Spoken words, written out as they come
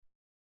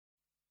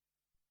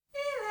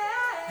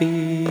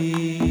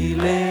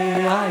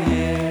Ile,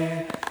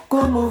 aie,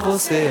 como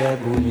você é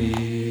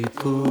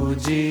bonito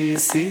de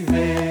se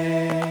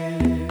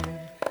ver.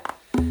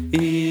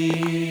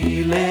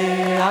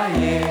 Ile,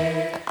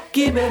 aie,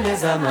 que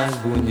beleza mais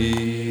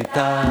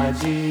bonita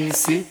de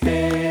se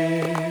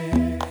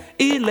ter.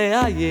 Ile,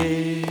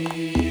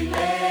 aie,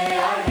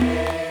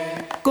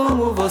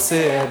 como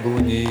você é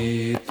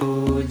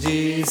bonito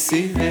de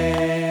se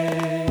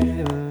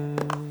ver.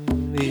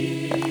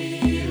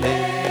 Ile,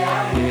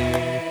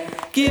 aie,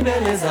 que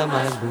beleza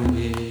mais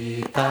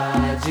bonita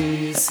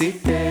de se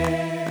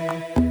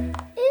ter.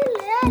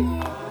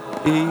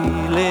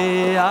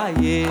 Ile,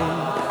 aie,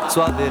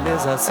 sua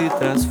beleza se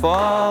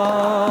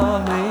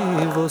transforma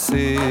em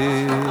você.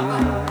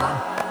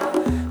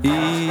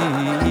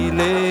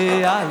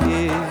 Ile,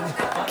 aie,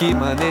 que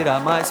maneira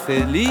mais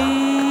feliz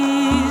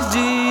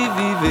de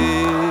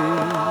viver.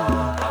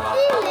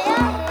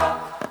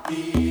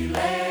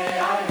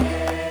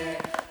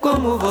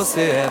 Como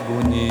você é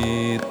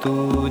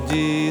bonito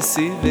de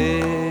se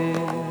ver.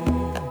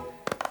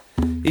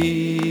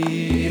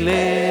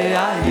 Ile,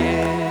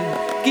 aie,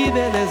 que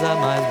beleza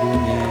mais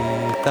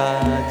bonita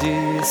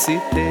de se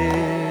ter.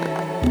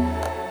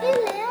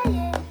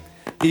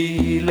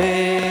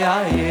 Ile,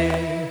 aie,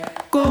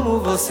 como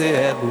você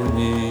é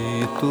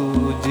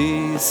bonito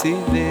de se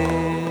ver.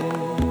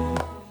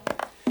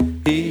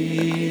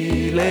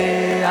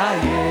 Ile,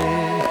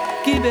 aie,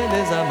 que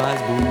beleza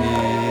mais bonita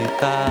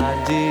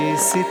de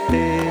se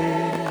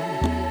ter.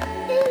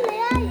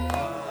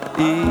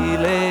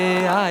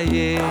 Ile,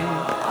 aie,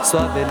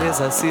 sua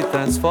beleza se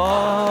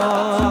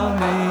transforma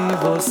em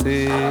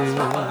você.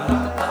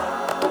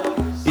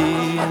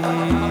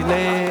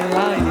 Ile,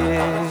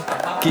 aie,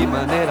 que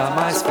maneira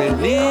mais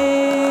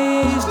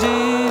feliz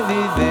de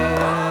viver.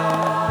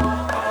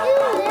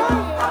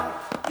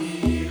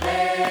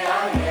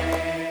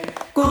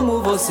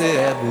 Como você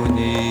é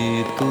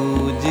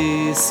bonito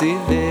de se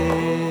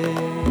ver.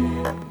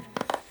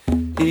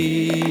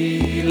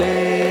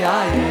 Ile,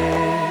 aie,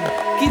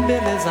 que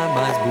beleza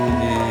mais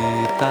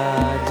bonita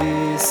de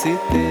se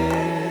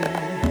ter.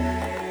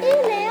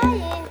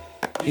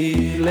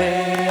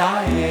 Ile,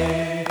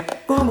 aie,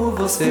 como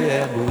você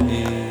é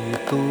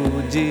bonito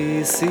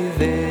de se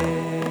ver.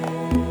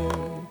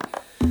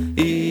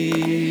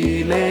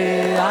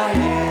 Ile,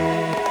 aie,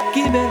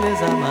 que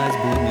beleza mais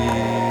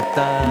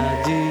bonita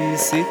de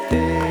se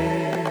ter.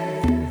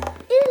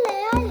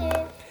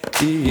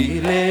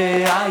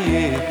 Ile,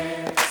 aie,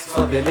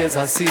 sua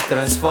beleza se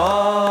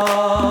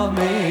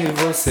transforma em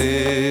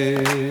você.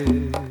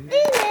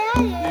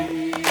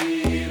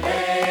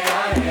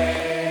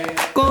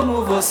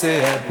 Como você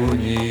é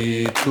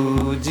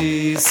bonito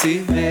de se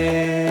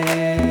ver.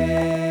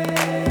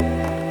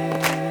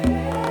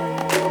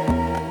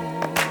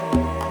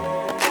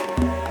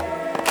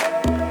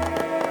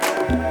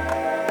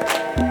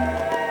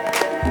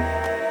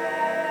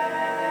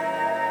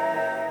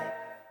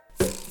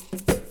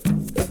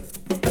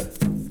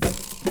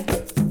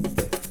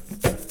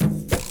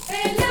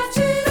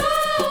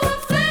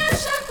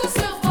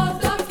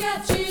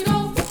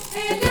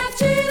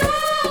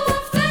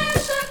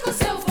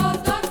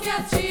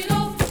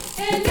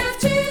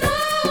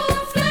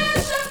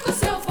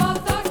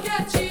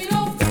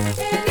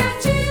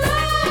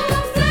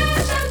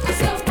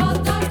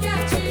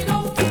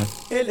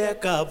 Ele é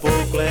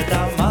caboclo, é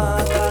da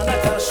mata, na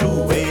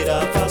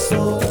cachoeira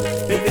passou.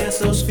 Viver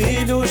seus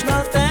filhos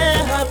na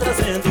terra,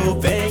 trazendo o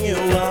bem e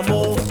o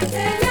amor.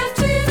 Ele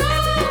atirou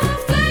a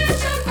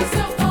flecha com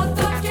seu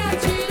botoque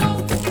atirou.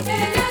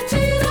 Ele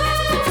atirou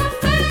a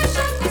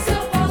flecha com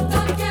seu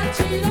botoque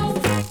atirou.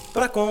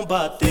 Pra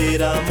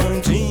combater a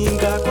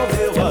mandinga,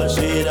 correu a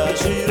gira,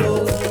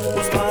 girou.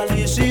 Os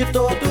males de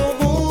todo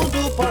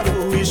mundo para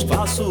o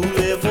espaço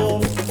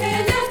levou.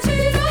 Ele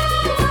atirou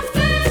a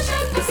flecha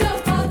com seu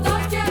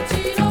botoque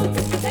atirou.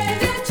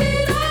 Ele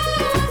atirou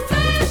a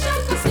flecha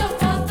com seu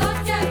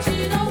botoque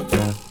atirou.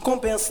 Com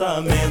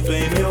pensamento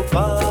em meu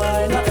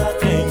pai, nada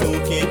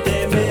tenho que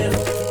temer.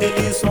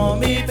 Ele só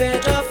me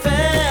pede a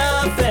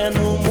fé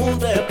no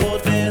mundo é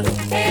poder.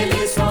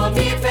 Ele só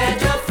me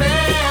pede a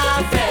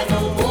fé no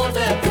mundo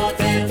é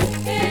poder.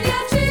 Ele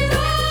atirou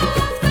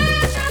a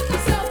flecha com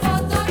seu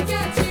botoque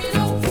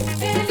atirou.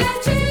 Ele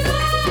atirou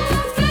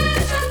a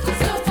flecha com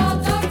seu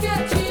botoque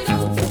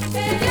atirou.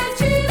 Ele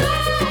atirou a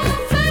flecha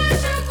com seu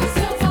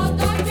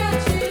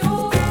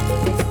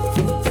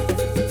botoque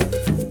atirou.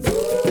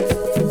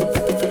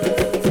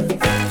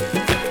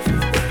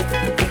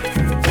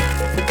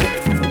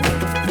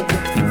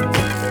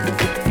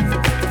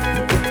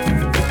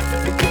 Ele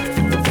atirou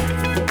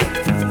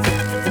a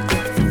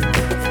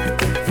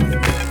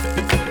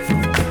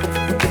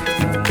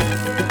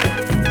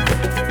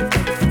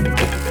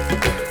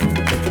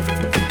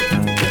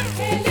flecha com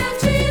seu botoque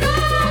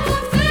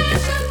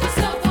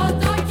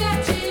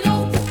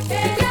atirou. Ele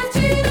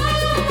atirou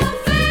a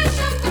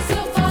flecha com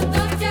seu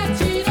botoque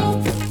atirou.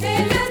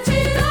 Ele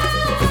atirou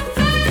a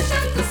flecha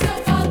com seu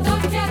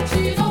botoque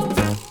atirou.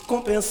 Com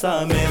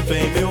pensamento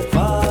em meu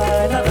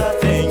pai, nada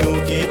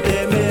tenho que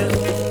temer.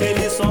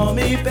 Ele só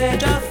me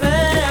pede a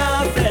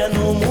fé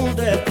no mundo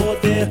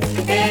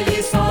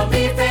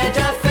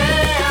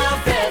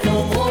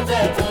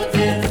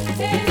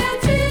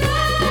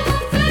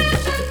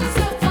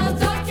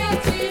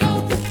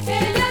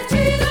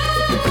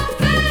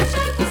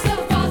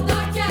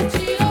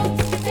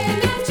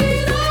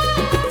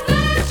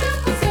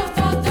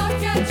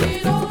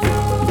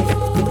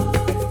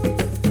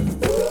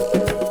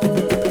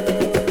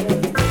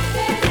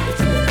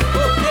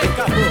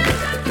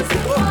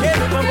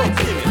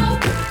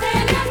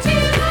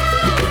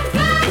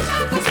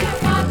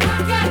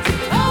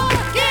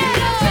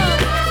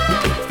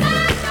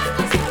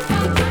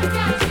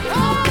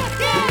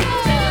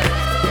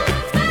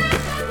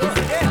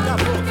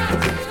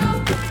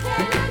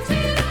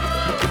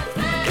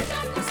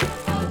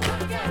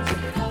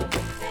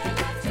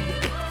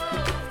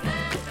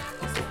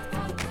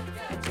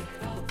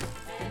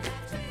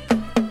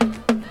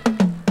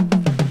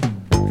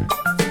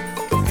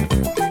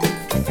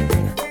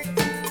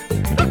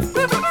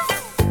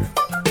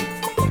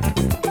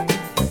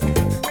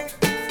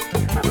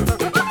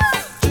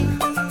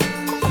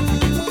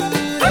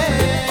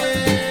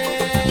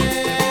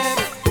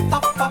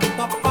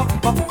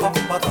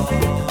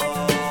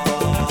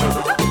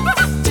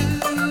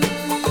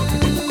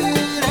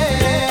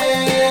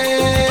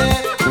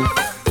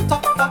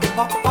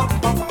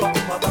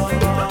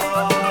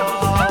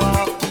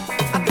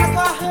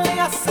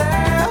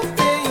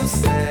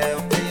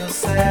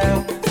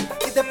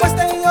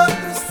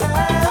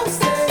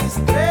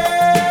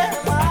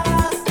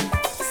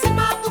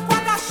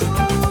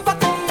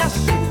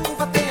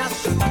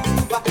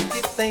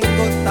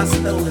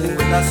tão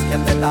lindas que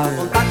até dá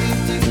vontade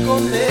de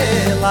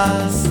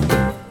comê-las.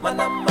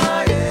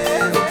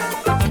 Manamaê,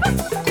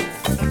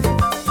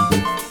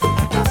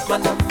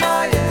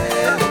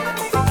 Manamaê,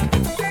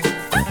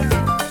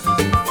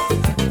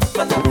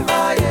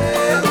 Manamaê,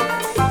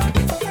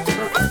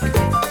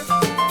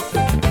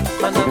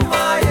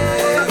 Manamaê.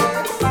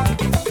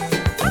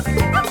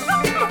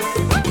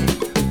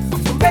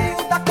 No meio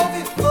da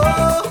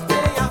couve-flor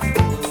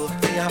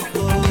tem a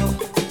flor,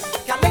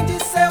 que além de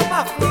ser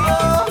uma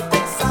flor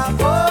tem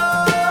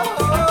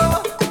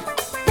sabor.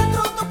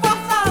 Dentro do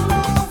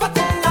porta-luva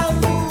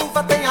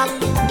tem a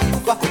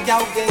luva que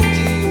alguém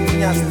de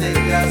unhas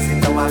negras e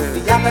tão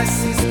afiadas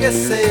se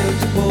esqueceu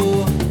de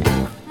pôr.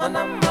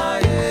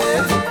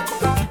 Manamaê,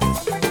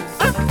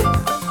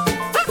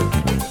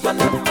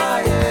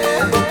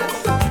 Manamaê,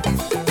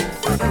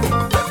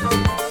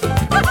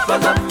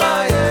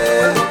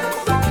 Manamaê,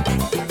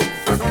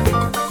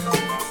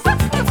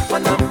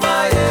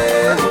 Manamaê.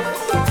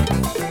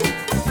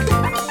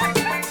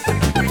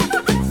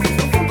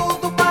 No fundo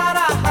do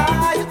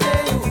para-raio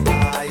tem um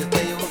raio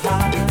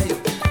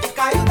que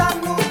caiu da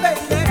nuvem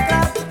negra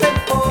do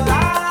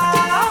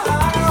temporal.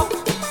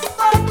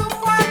 Todo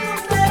quadro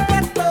negro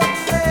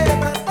é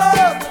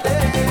todo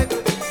negro.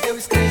 Eu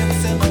escrevo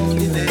seu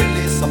nome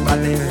nele só pra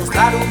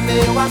demonstrar o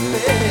meu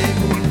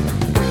apego.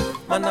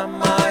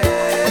 Manamaê,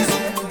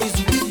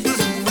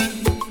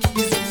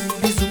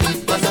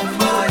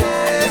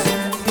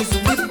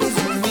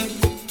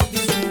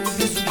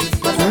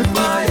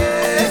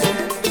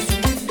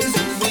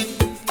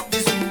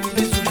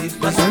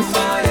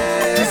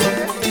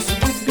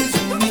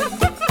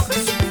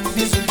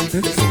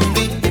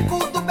 bico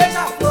do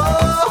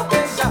beija-flor,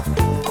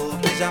 beija-flor,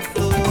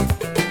 beija-flor,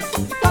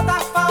 e toda a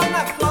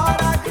fauna e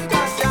flora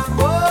grita de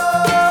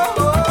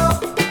amor.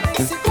 Nem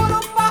seguro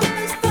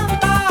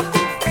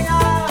porta-estandarte, tem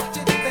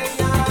arte,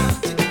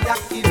 e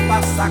aqui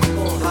passa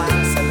com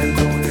raça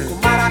eletrônico,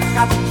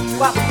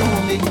 maracatu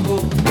atômico.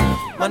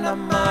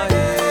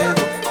 Manamaê,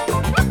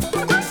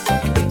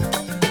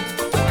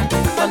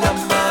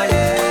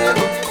 Manamaê,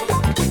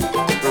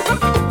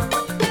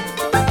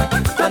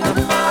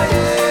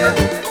 Manamaê,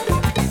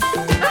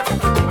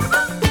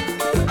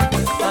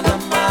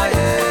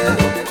 Manamaê.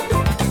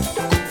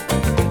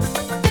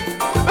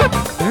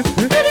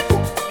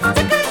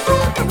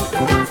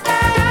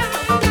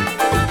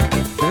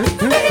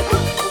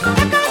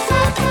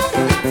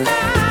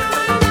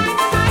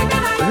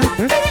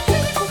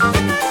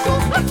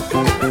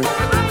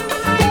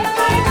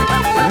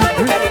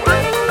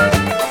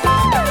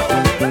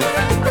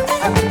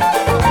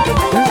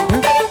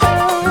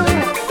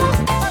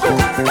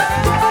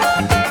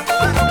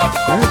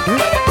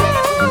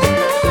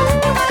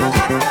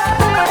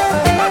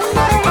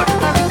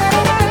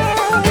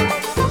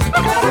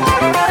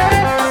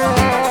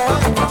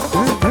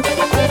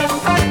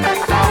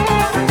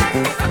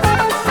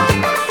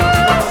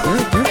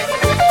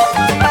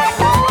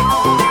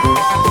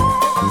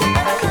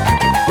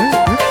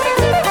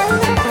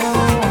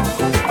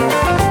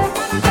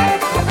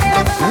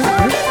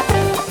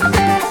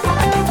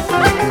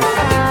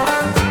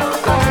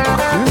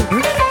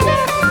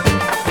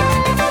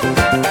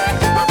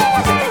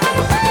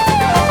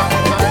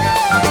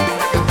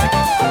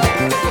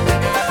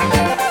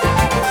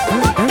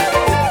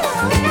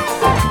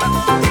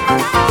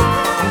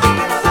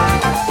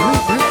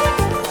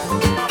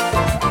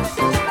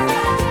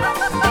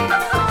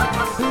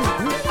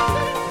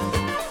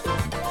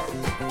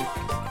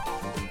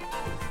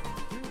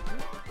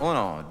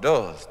 Uno,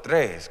 dos,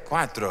 tres,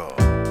 cuatro.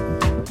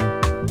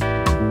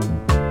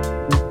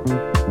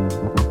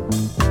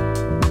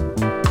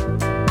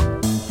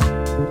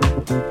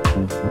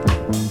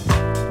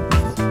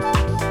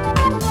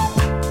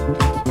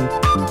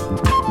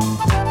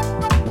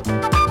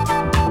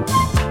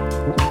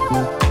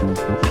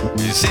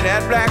 You see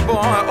that black boy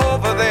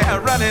over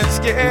there running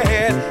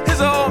scared,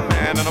 his old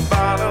man in a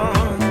bottle.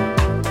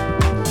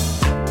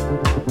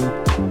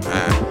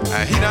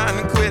 He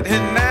done quit his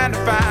 9 to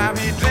 5,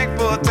 he drink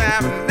full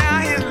time, and now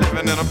he's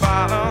living in a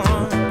bottle.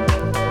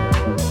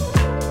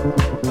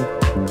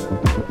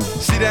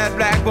 See that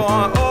black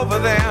boy over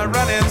there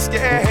running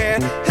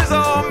scared, his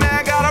old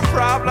man got a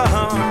problem,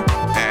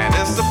 and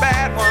it's a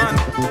bad one.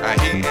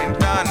 He ain't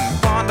done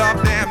pawned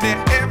off damn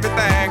near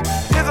everything.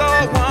 His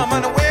old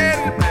woman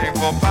waiting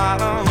for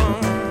bottle.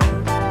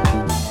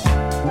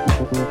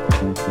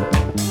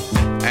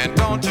 And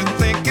don't you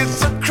think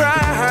it's a crime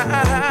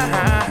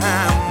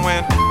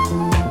when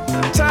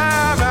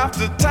time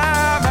after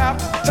time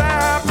after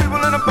time,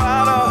 people in a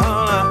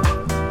bottle.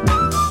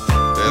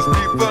 There's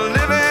people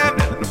living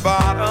in the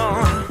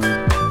bottle.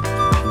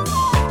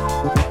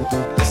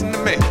 Listen to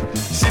me.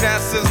 See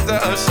that sister,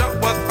 her shirt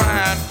was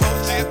fine. Oh,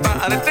 she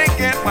started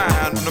drinking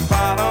wine from the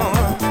bottle.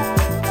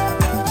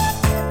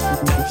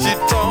 She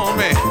told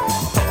me,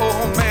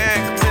 oh man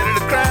committed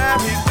a crime.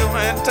 He's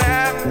doing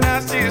time. Now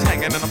she's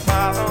hanging in a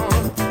bottle.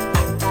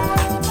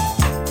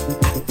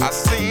 I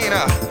seen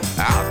her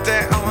out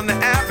there on the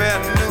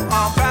avenue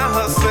all by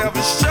herself.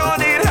 Sure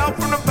need help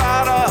from the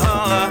bottle.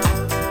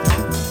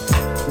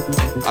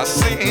 I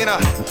seen her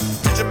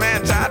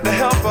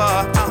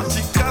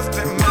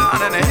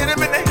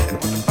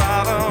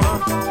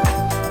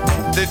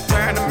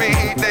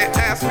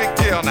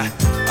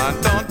well,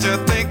 don't you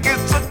think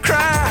it's a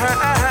crime?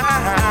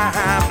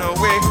 No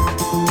way.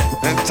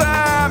 And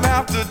time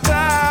after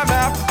time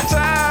after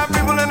time,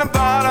 people in the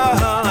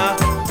bottom.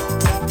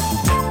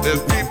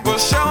 There's people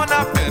showing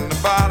up in the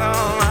bottom.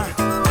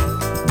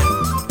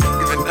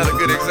 Give me another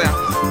good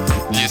example.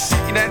 You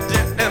see that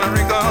gent in a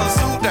wrinkled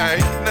suit there,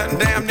 he done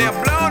damn near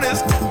blown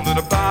his cool to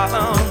the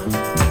bottom.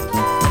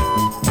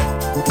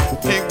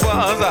 He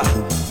was a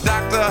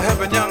doctor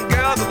helping young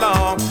girls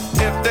along.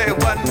 If they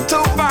wasn't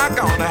too far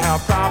gonna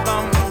have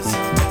problems.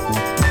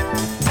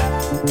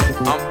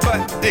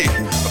 But the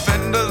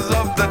offenders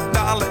of the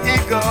Dollar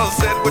Eagle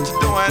said, what you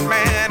doing,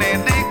 man,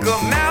 illegal.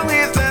 Now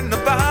he's in the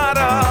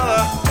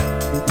bottle.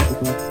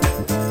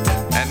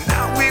 And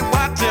now we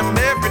watch him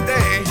every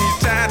day. He's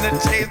trying to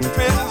chase the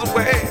prisons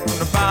away from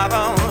the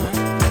bottom.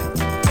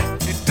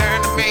 He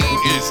turned to me,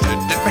 he said,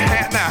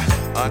 man, now,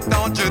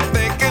 don't you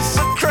think it's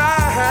a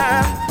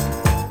crime?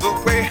 The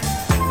way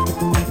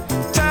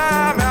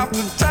time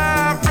after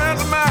time,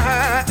 friends of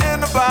mine in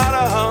the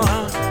bottom.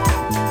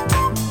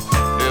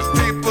 There's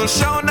people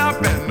showing up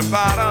in the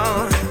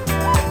bottom.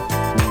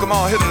 Come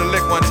on, hit it a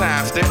lick one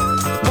time, stick.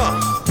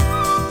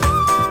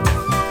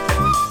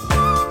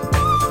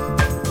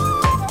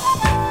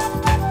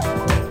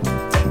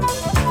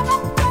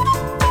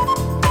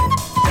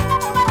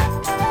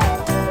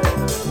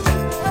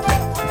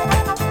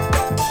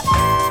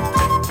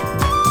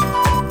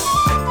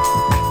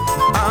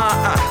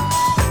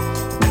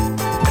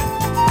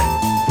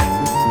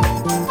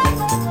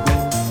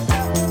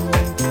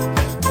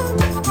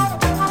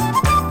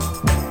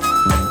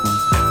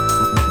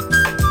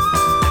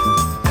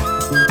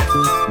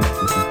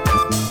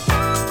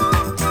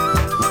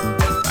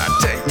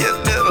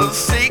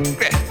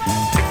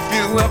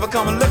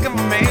 Come looking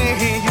for me,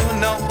 you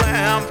know where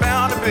I'm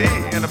bound to be,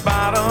 in the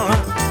bottom.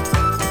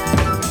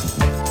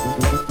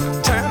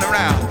 Turn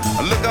around,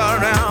 look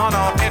around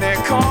on any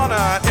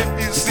corner. If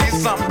you see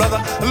some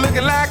brother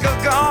looking like a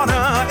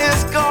goner,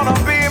 it's gonna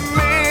be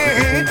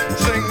me.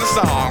 Sing the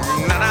song.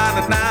 Na na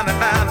na na na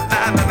na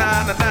na na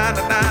na na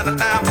na na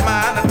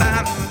na na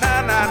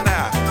na na na.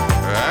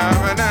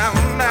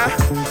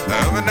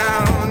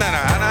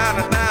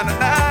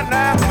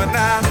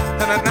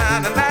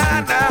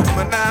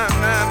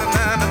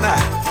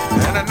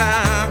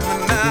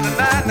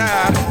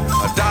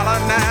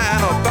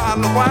 $1.09 a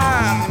bottle of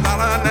wine.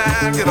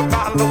 $1.09 get a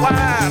bottle of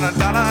wine.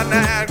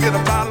 $1.09 get a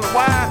bottle of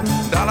wine.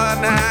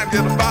 $1.09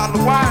 get a bottle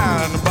of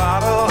wine. A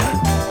bottle.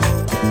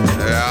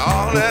 Yeah,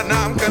 all that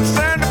I'm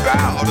concerned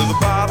about is a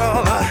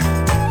bottle.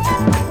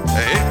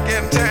 It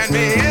can turn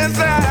me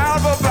inside out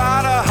of a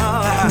bottle.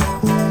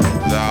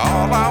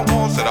 All I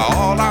want, said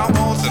all I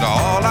want, said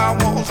all I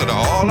want, said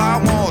all I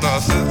want.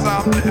 Since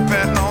I'm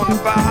living on the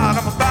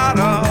bottom of a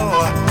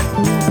bottle.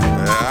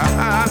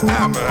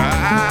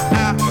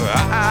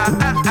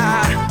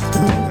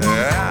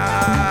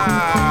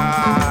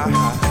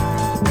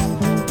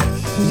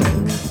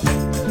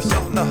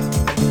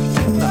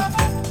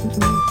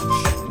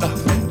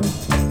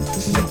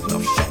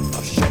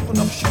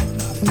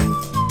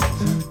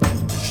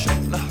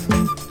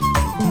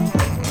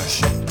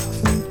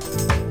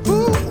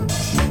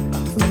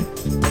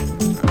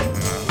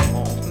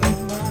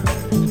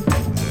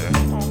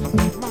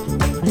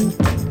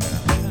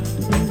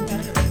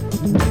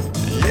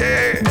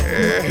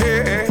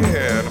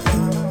 Yeah.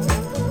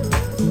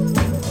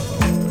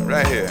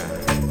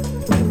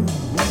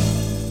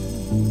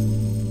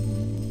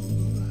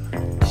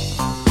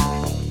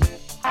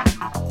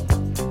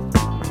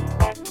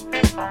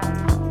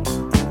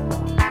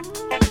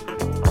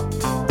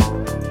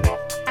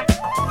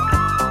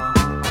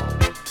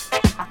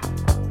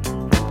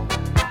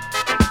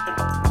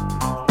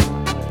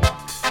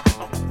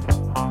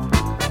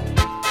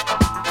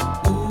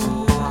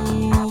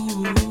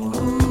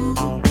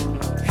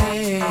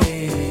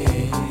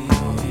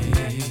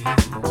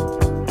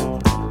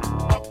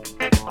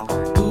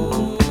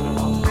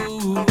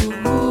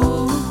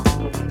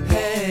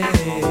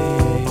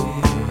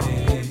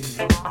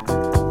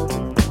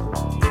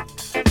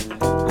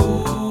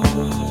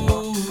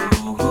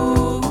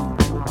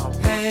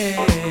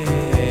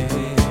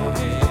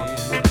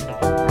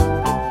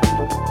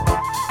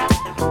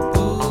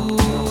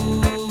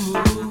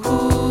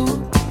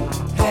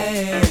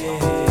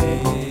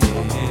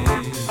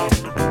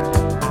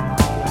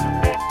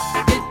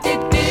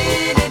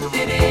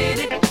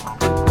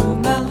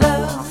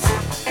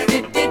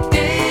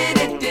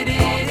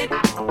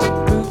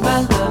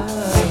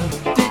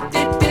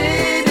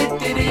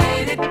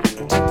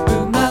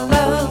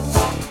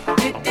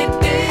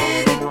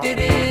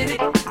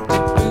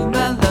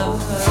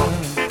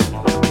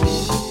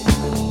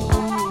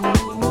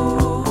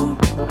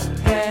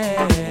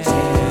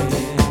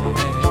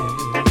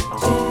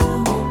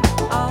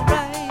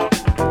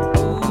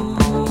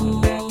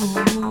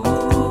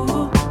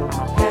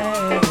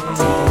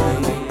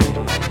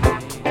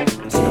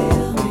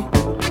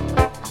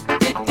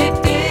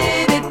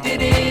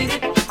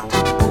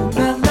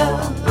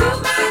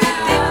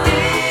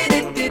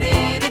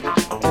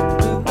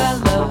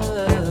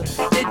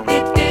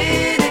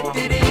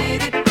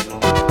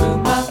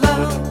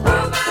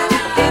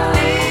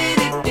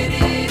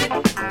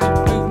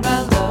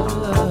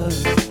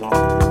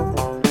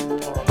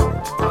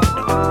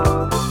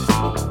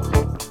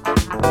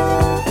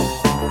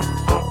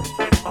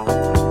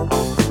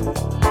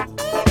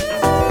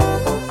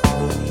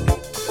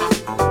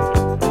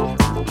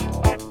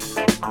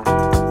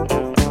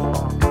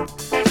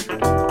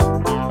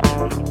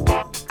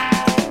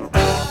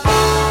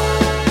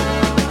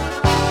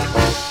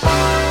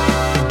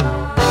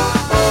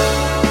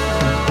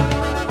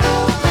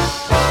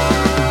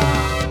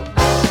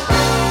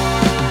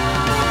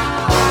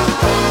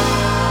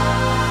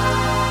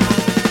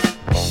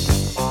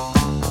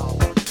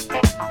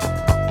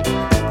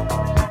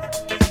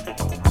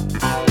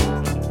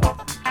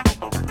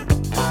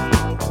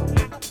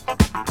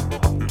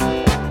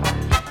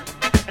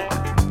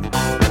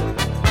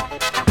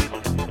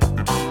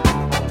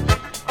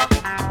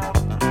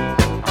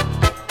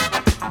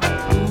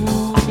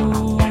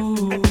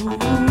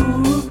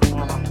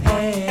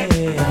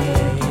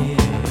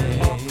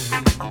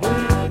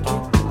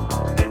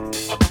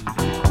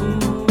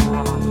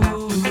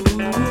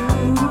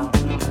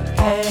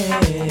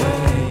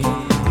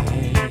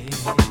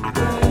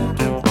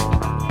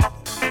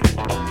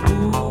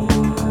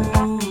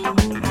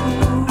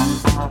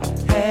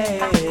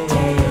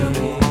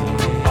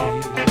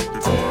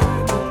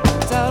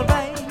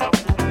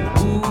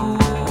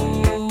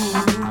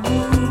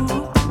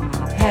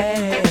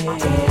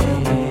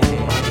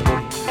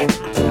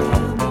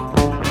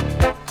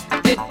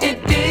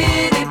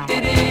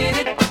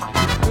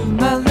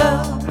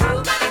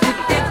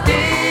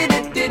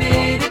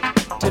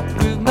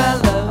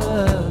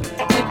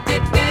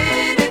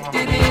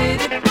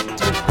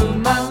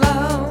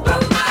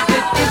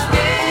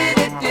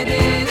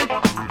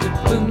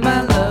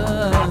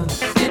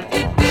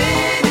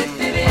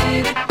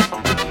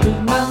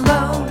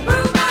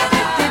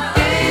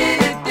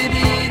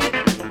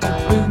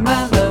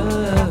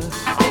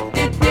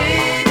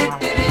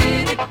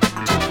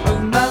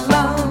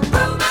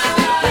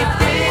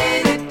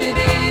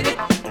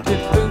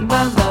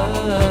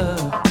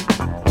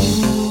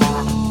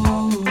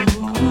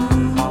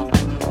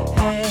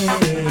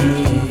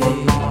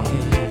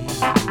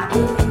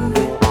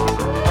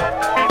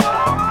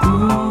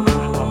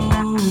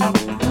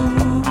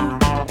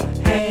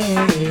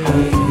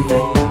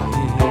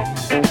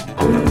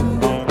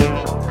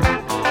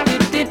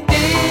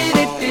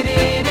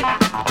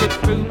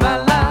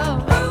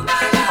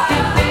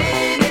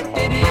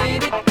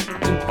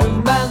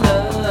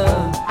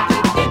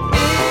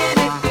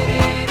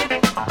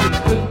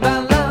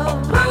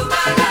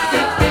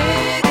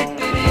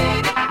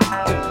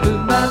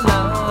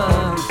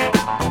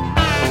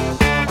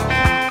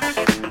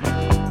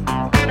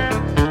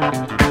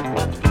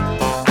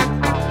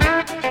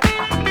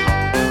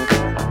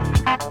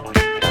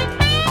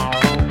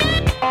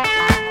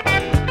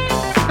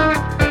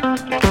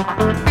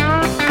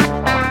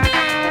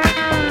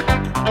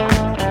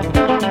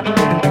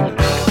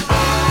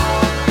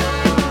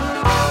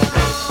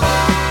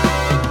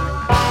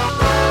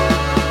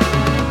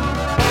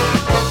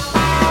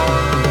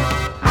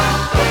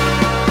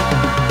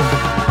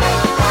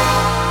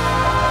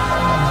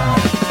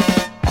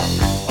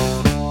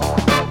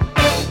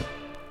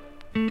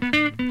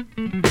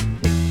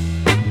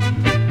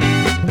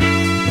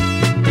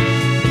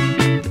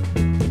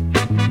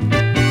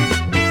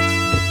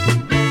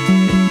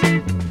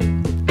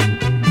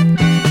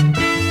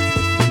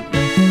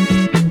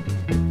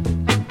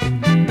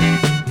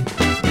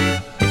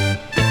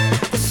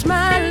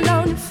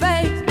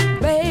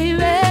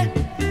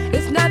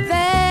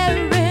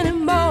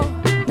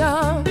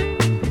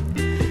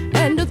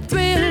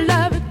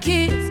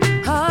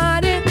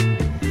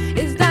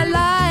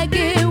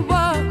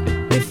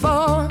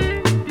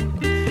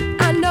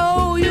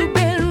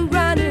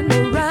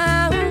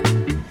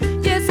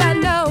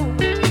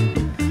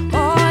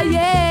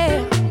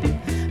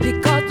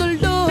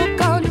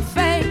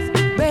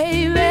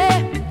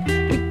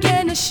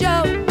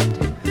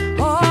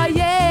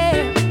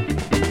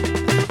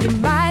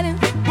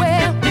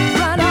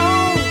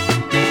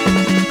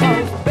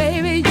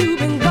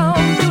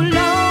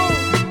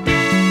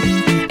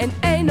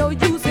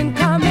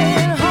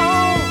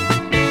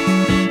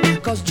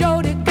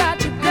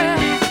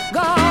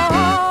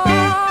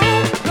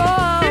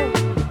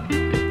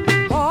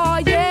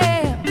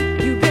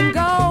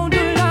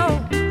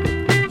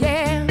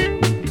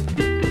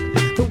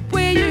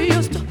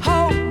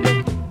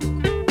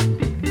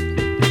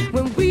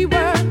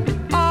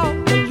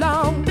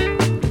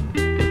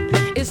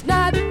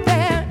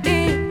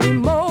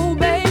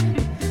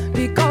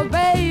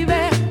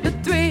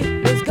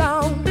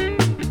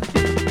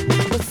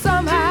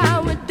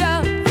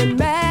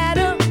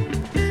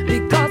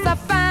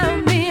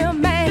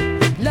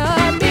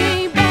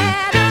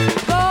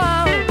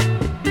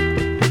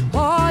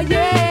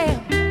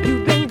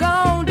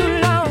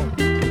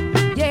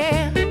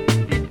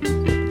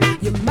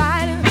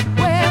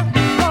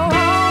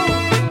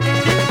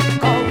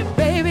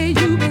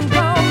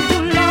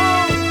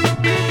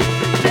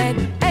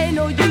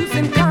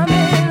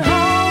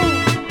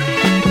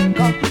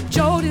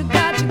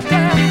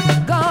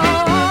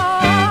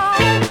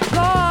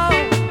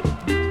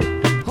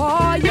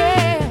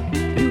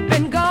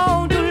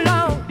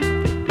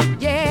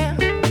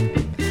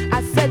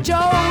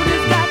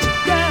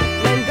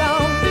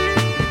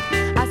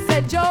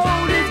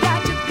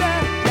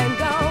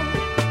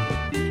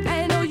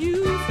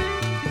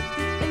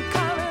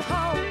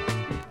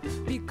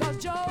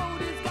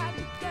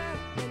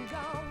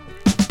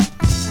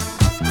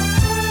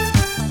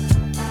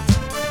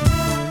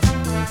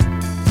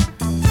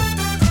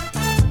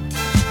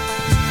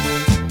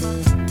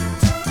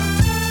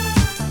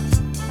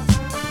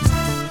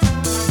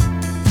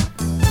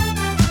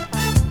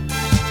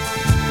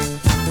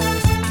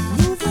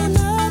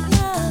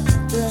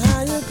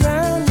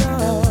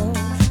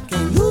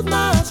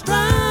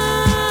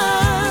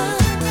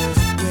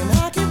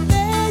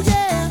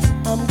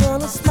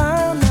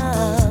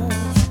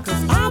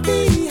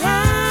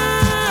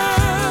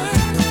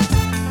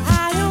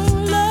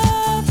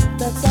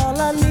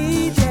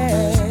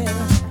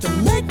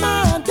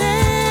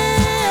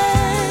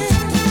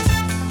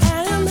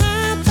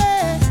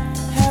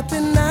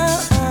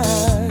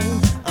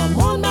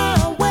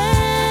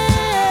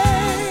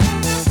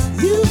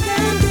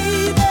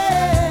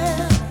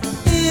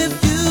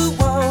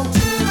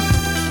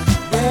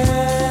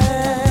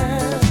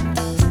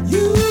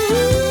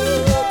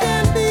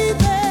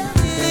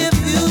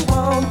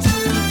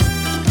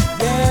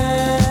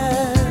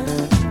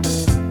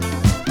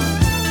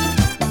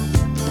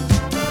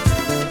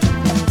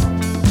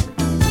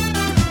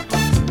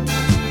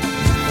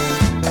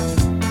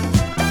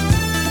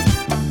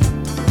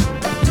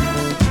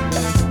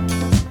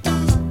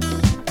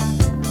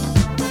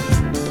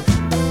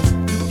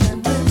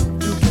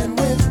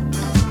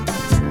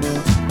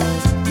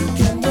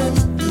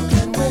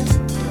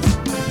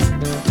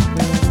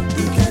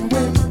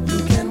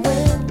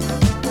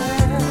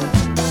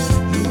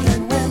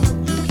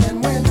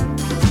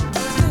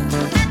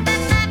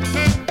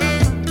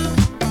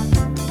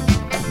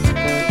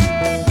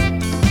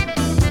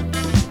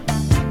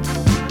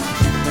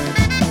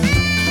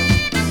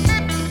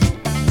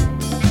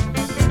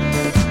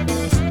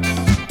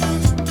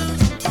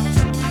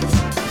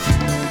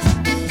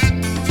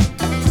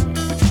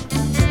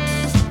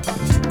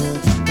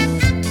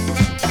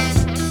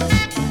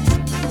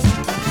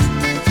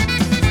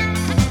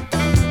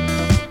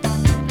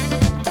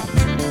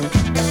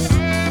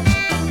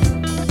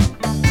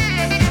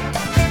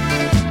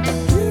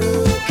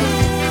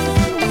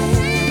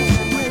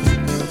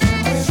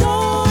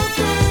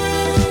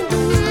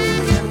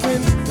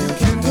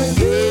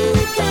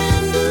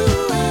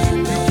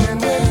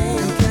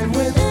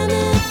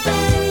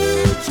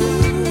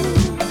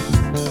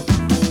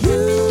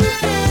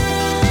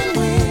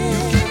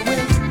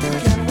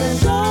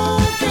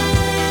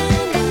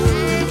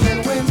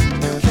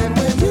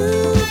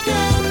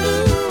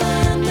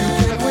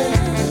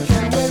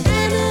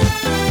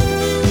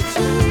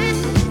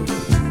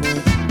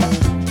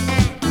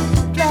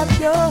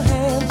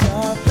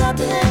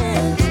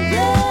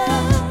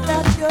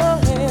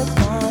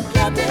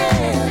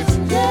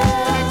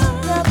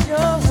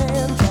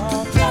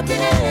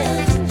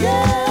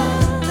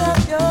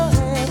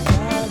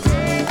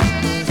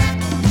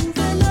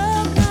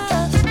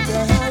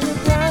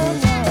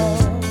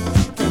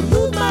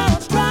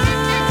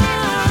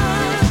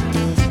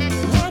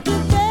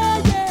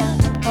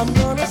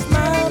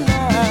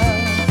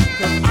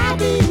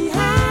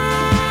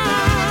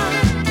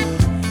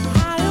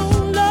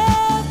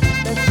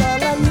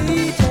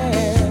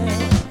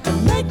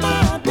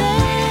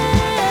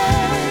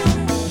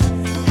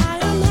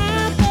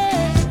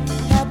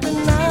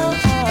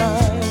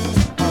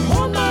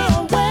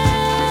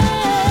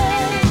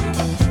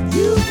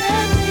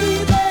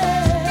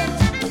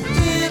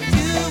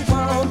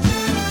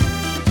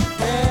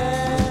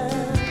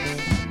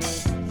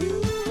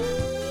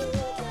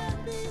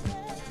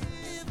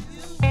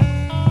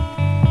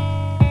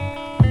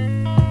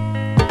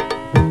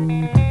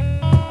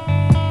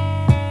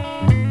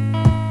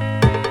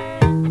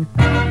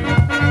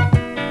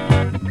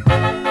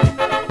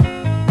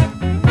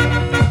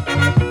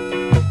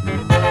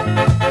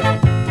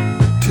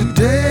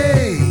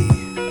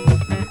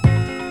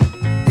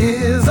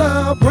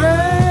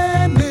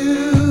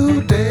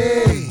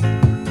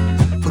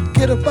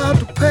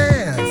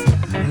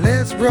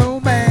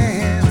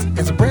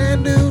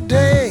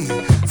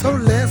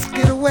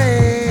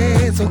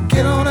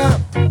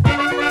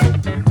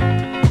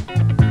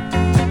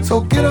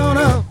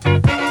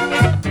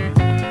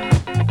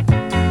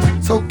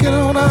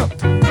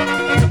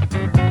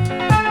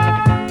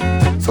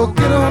 So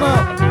get on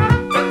up.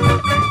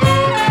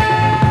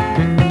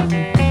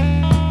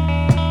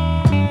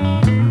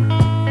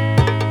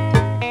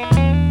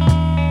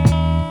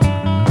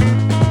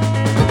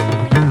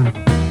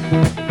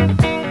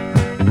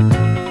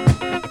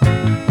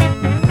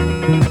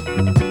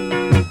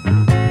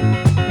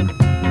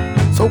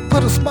 So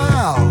put a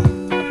smile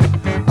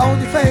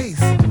on your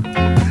face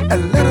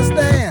and let us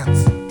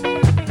dance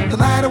the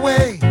night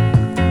away.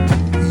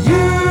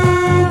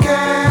 You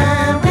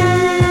can be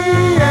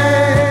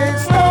a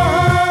star.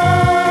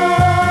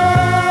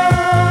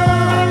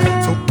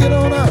 So get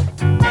on up.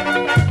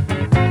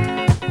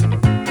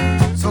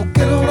 So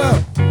get on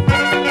up.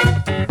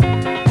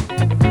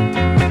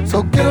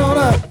 So get on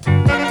up.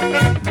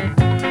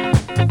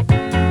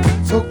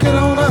 So get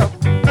on up.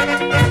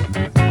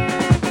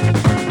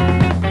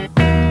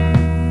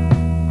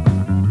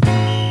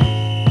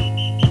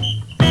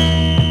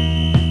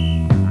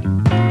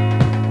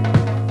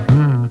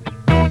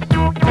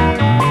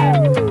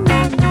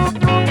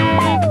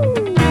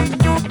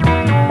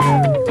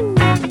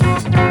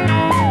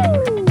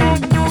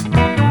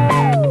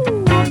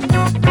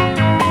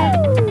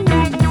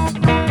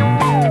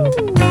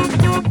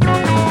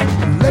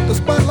 Let the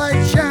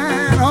spotlight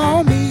shine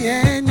on me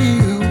and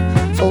you.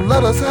 So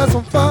let us have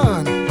some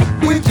fun.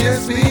 We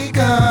just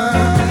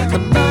begun. The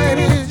night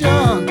is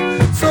young,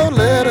 so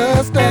let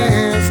us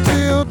dance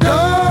till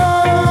dawn.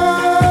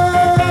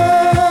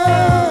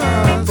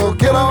 So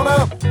get on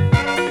up.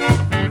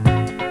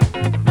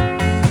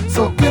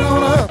 So get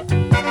on up.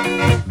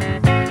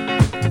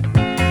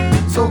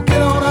 So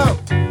get on up.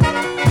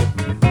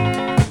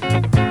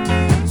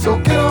 So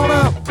get on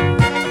up.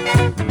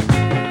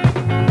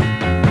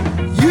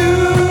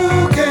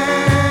 You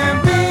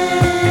can be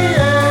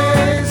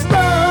a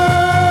star.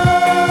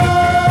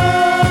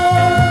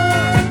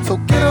 So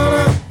get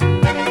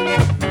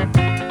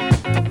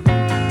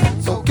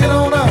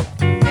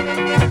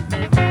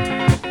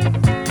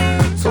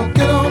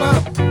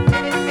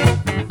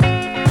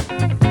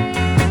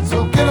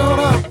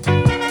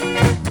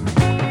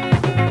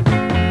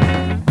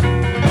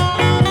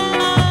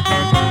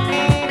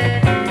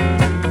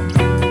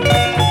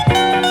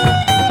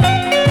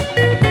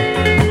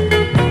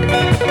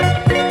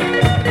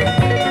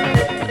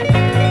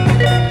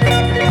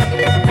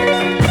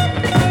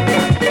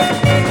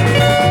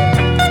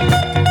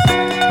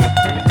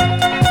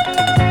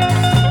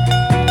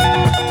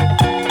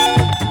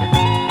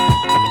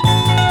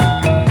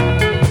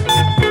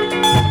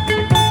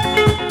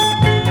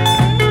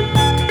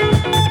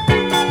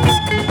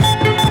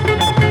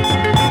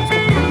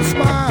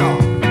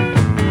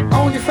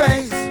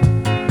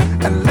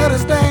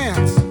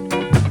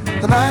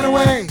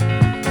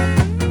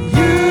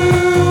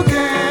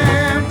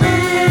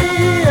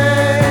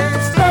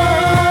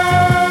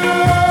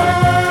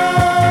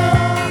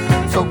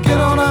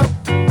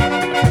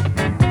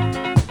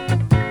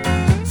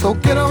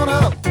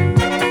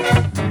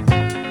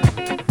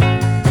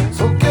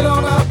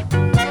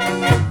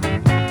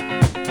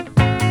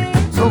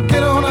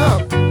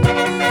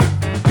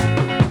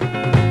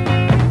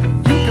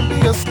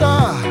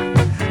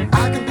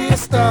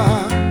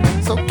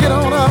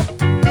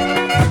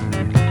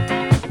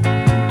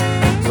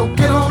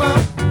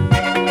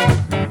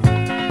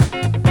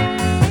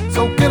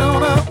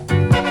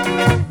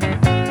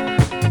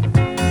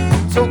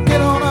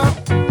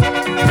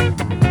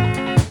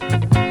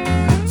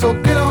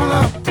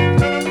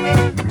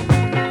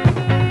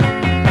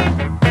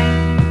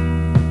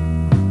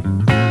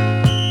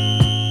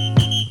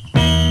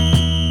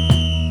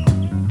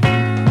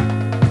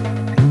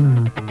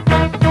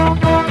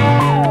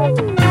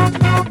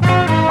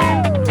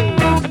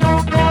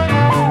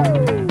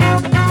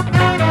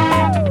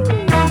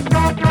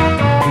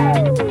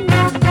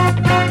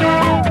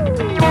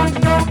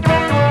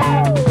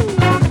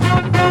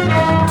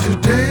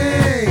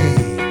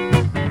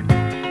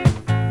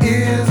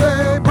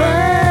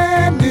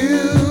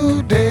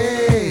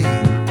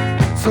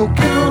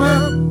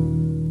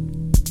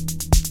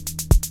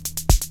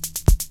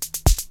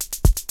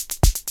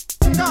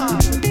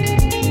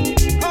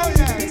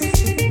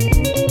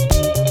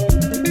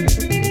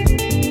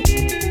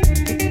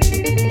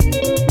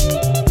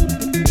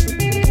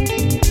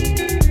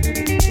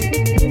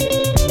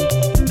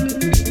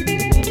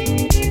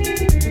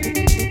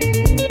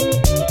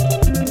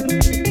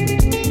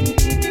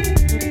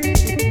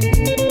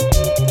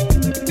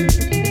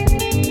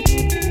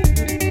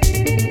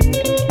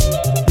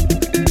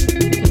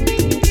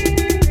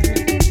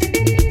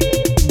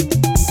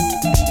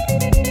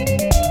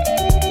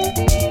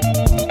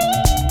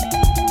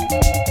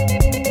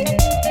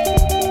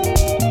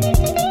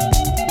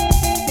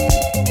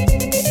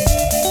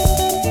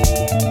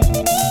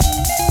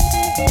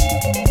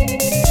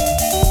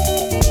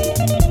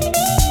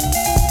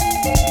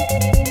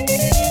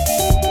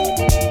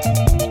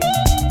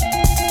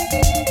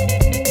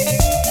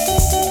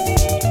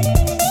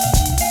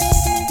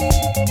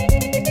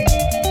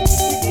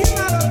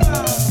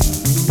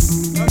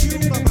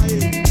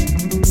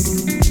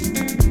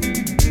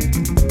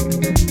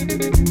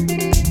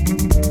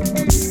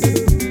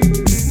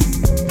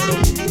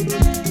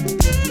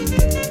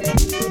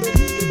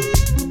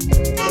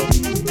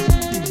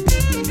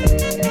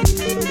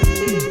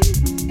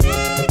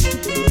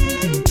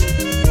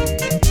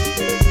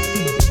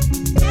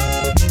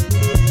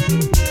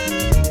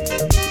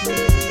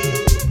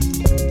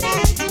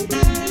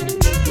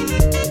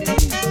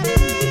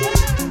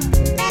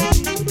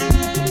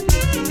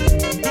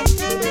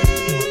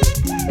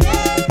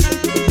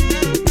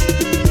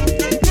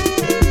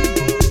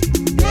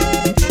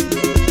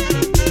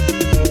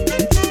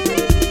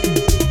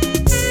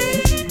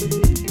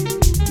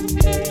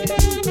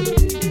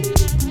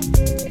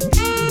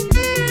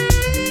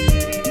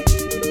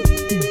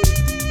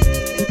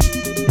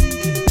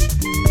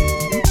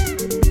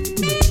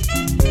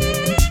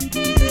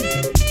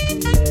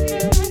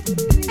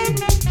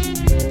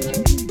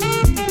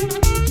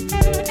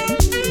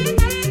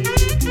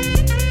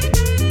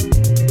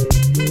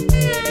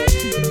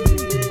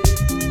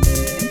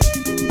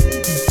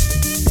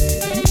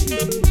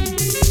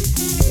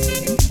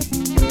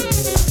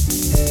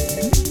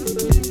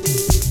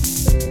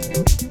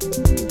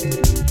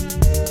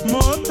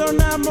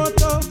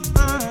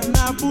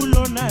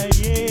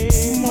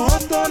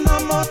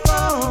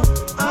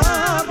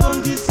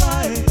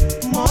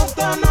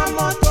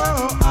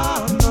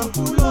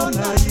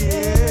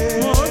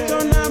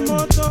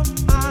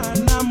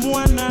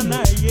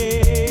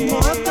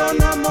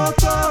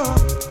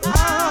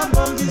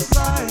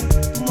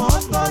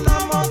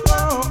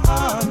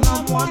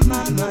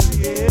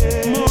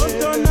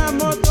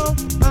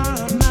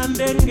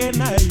ndenge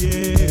na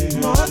ye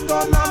moto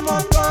na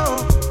moto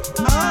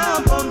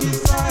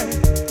abongisa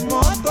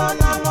moto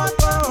na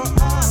moto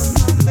na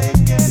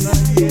ndenge na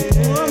ye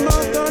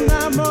moto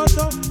na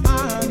moto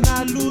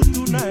na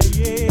lutu na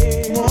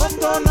ye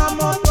moto na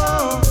moto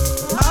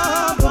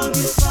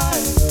abongisa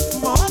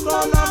moto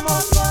na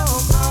moto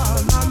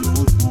na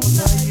lutu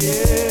na ye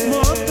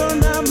moto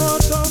na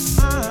moto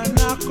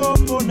na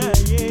kopo na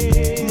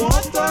ye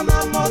moto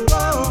na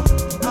moto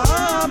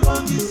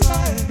abongisa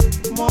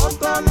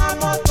moto na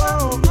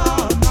moto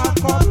na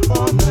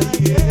kopo na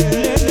ye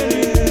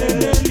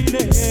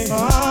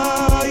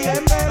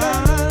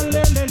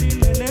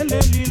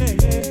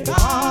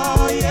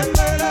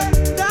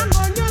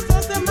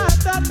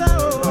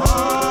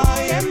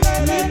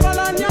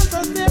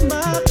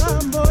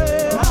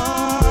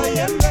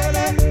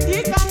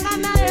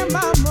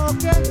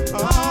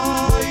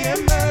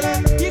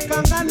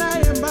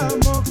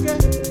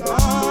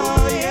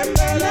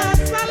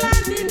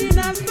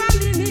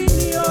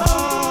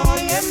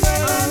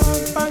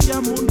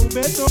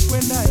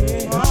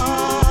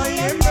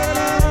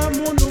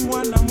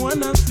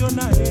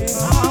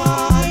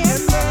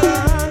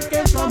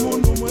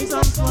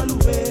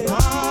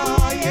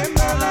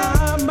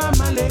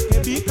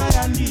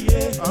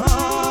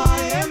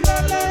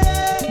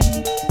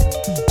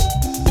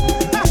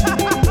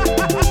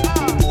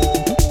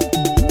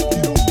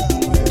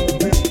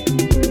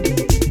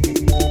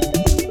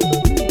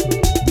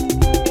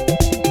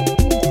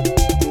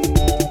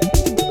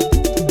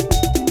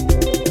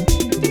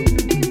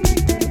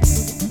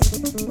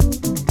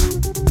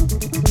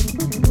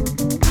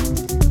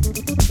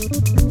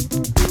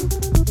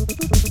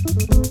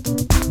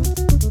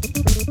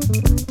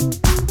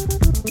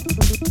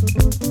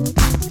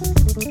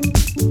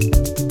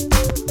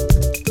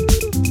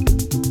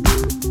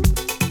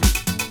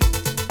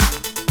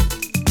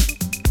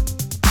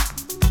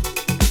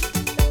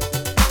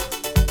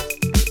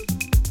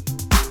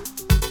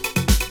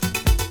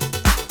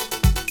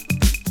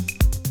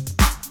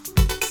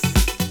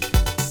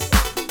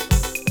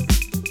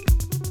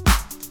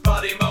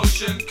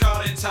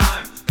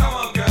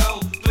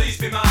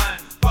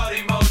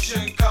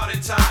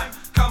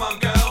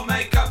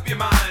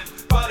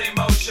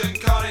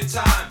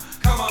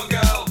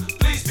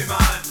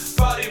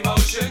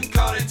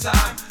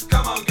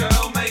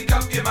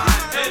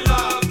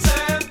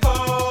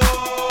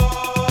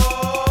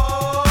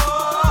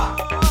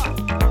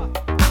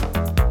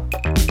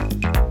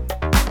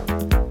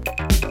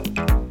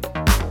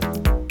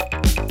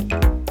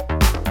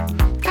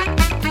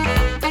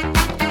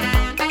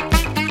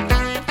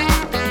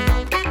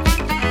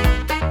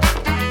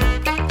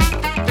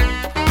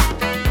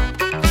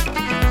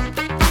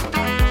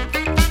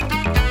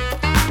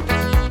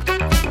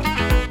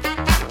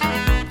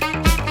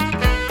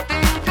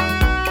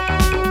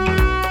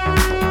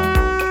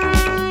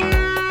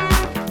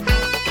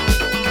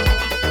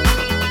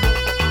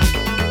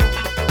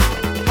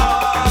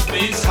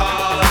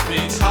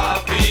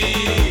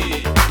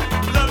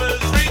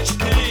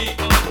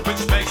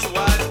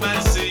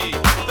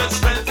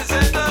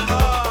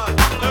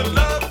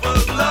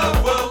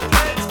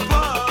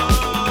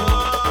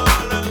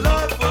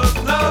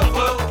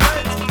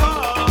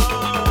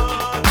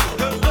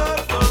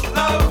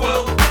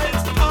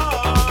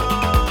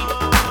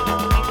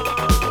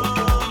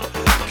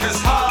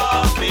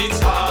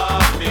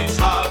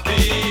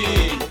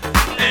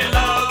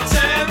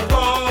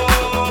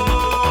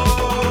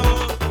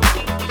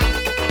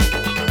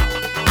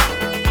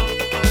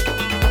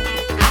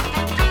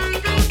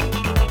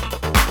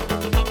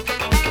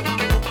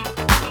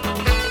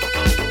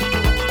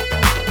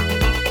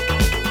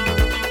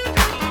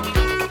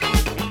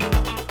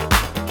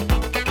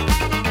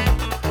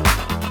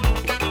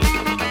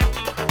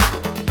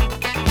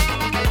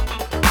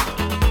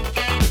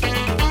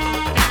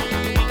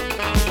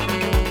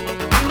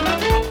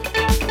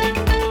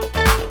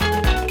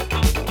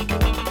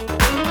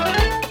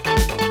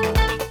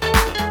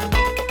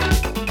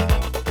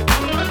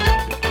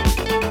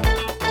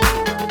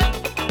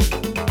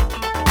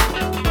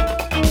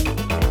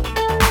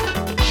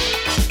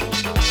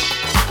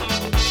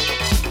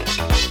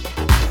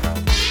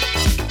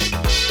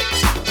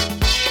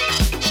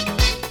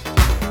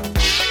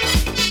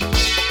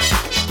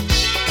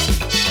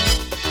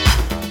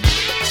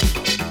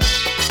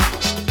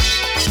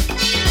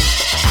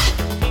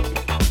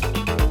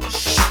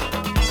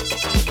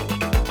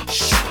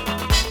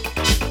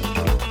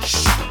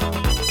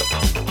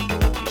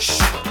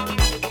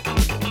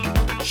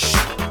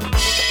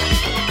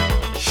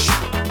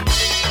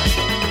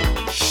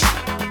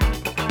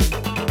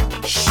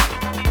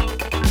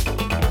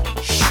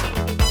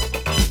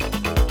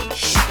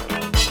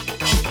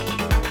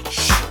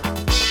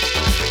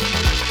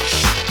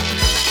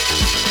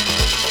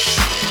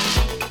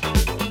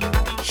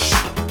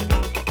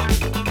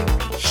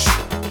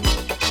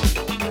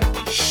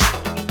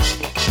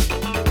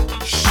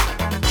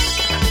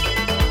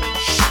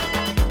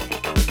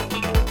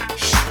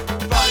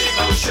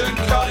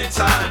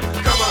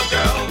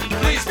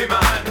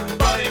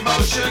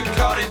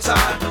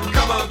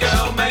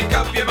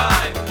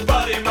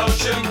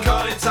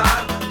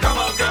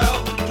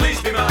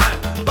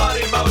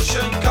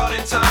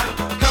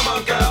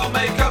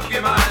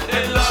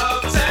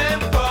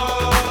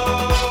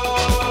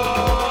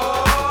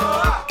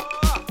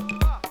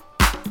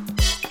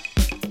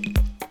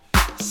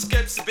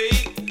gypsy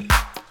beat.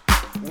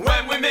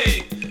 When we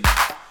meet,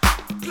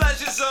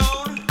 pleasure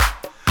zone,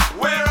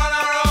 we're on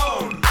our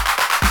own.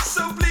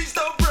 So please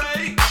don't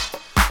break,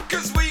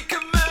 'cause we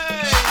can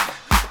make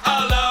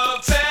a low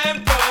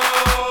tempo.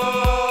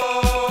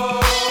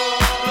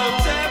 Low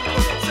tempo,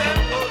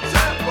 tempo,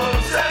 tempo,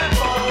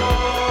 tempo.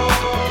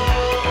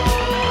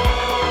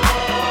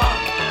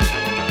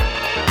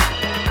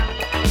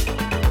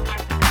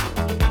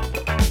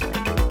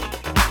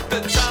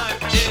 The time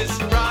is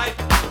right,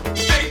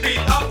 big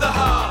beat of the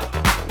heart.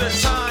 The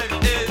time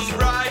is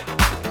right,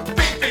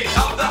 big beat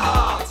of the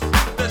heart.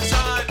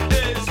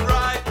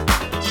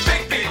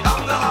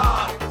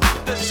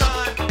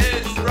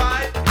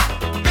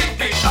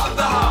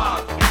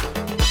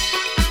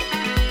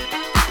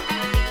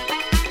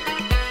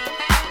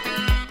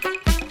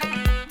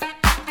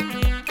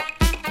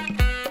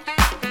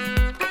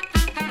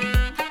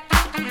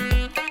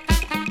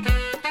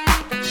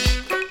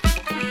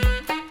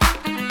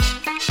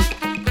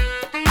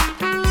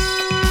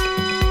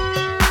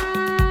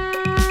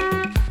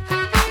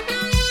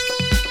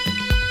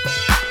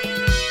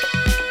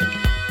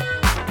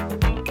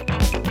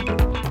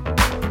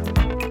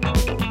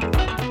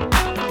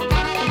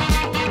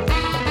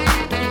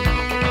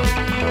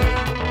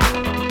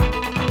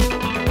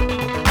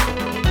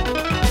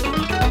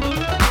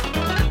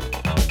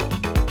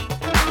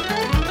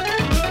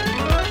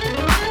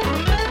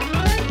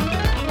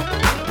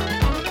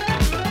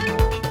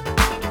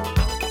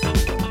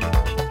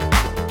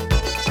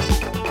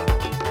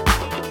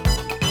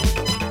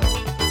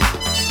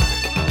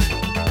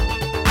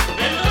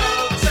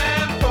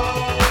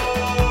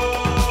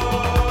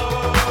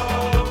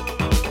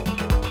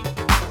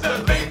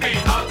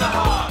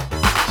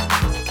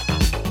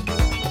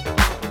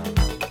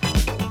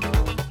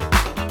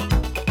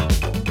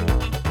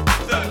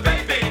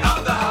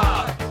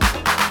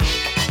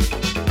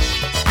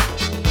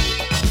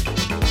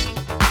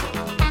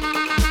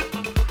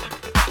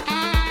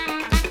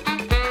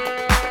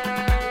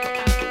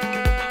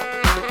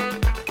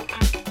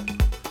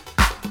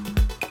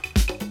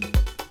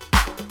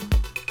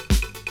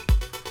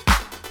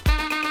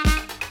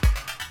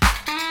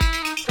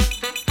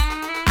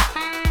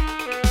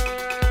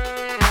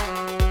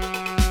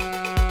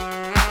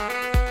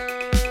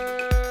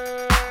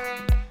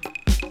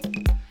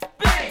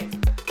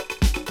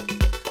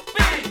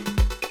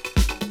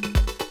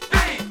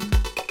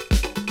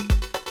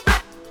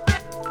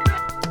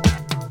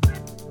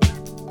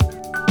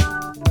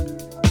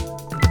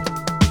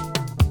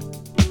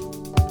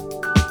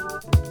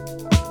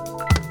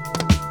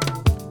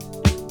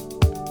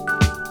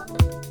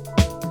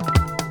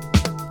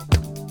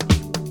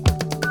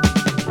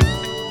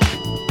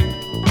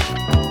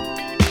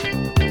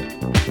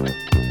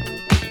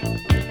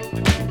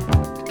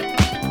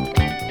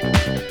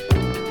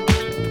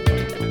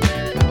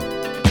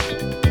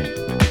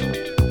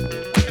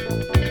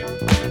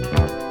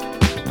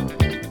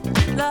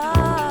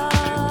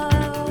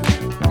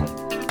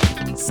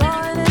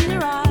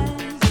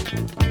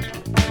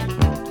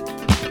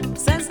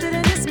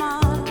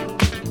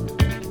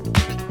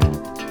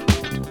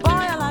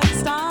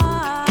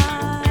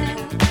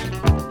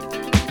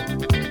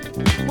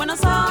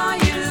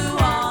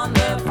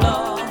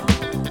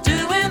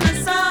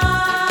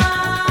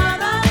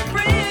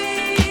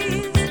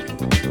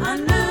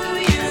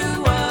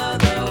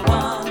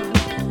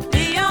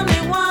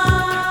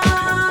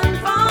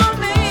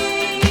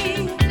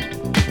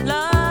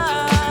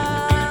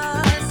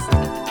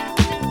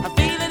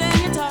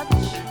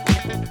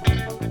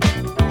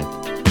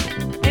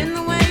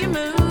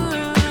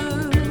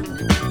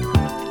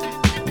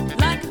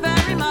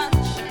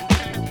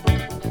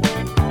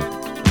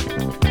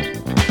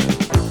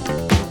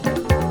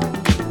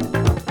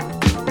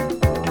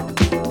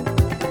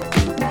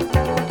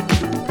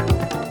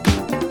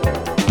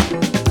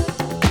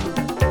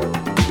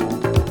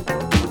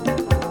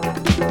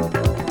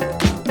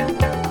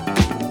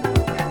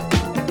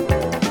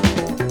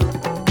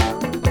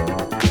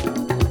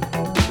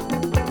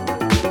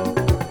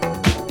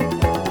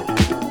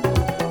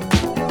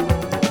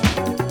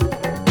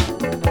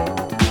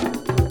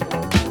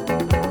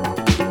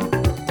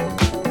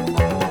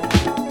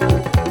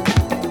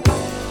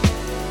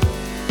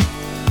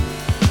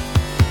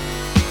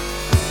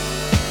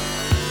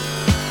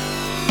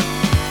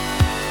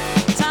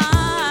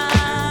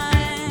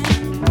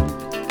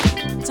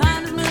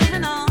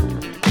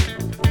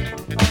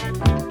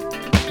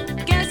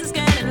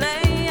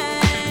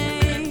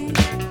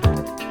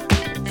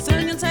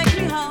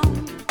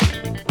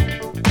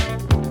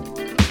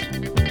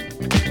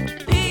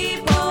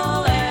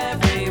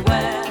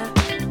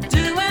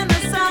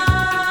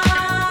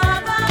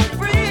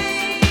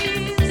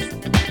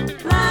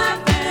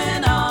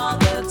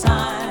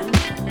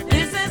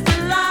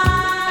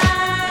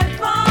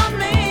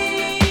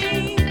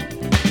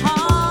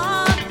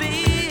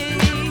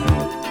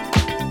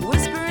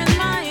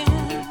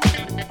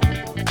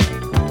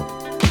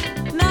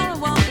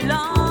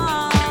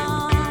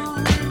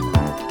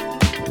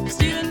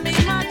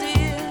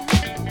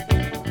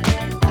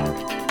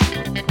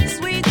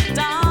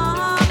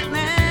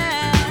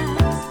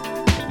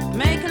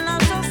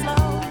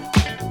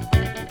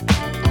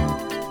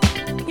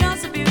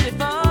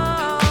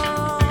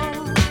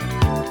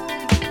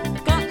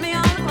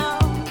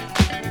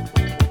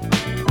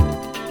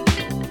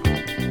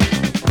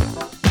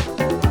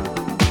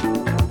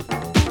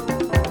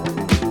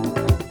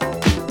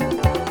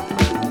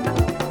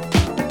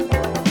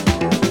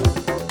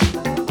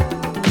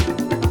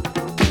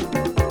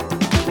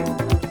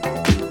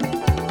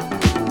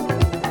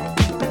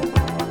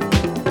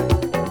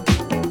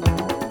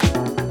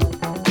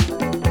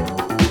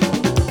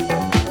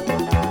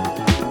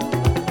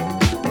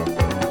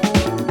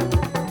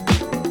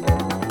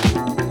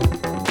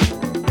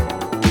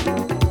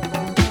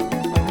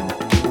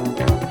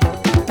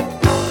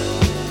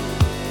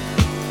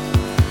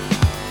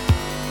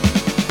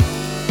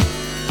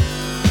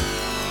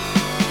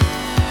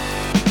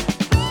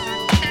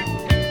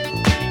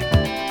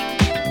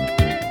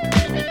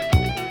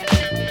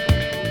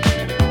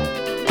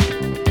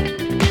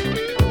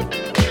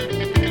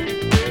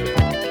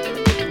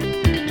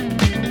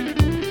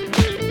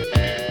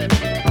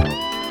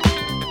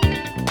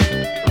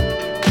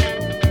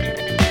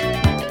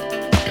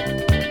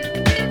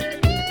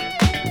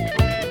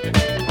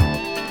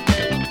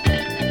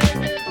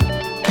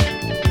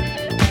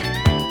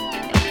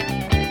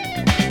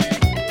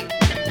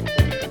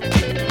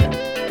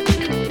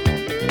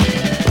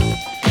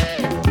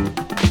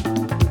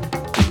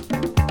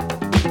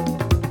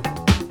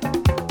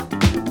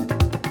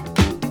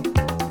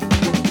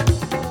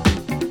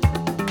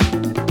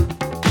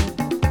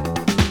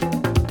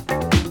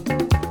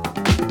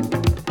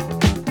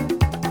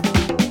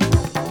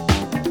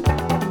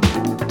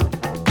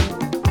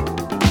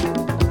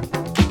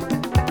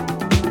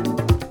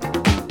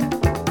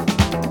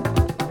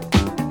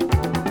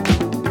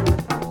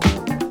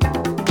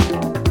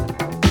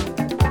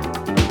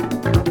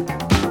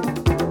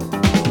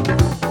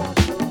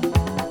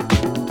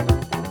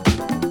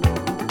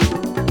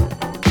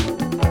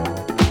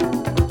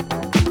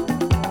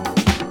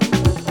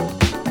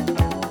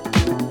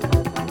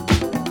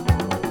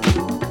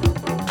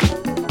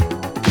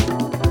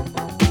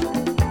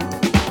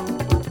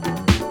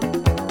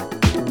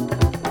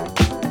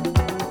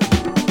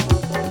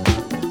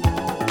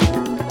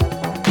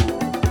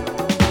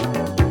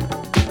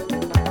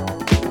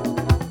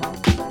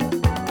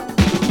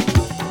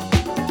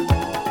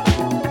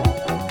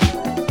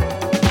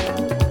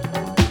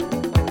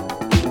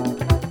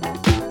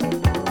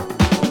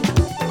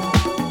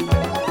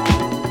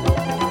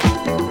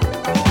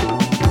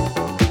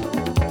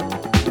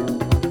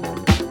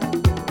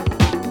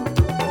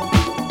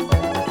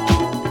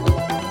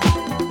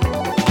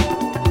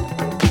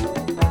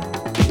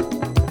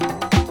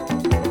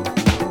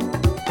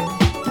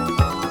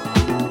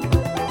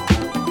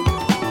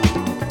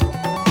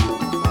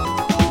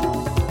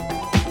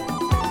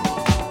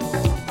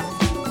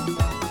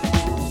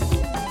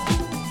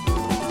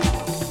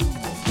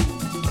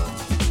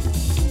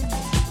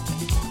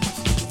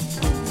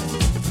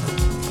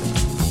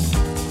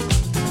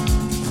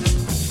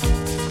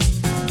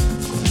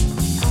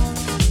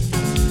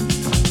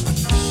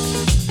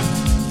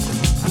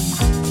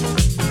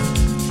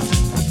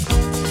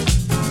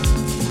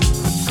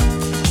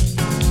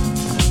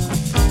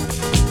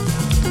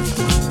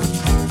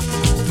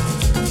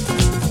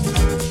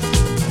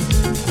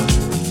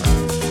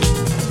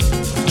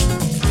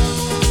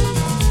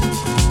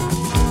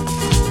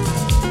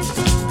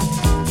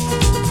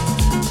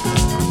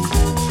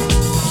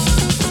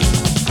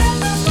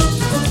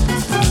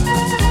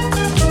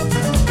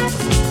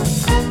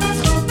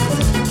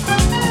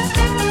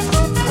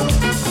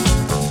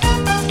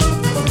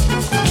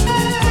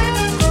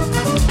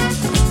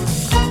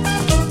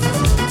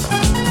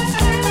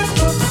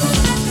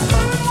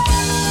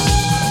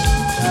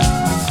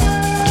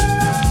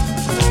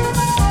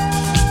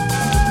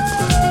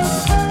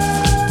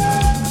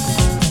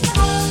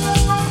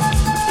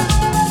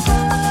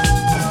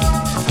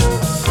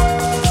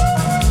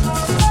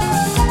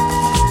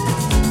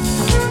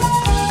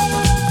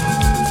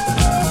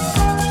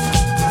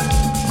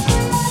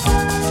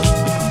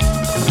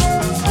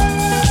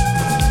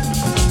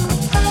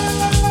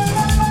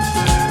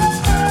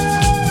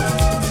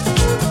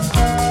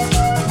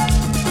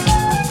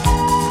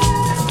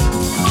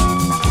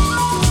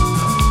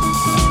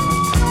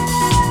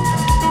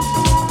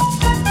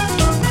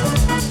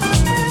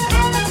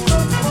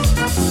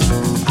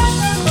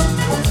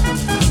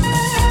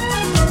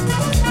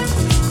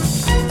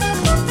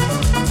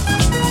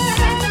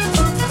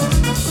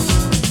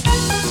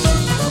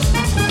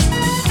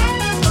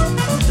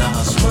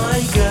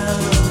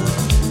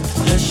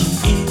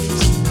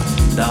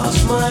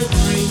 That's my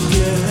dream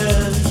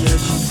girl, yeah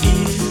she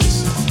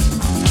is.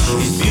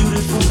 She's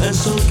beautiful and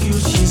so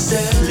cute, she's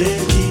a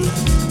lady.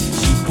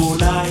 She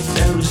polite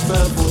and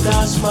respectful,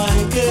 that's my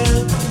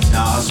girl.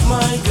 That's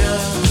my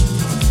girl,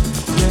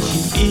 yeah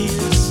she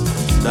is.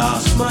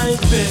 That's my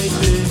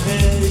baby,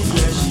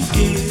 yeah she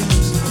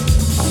is.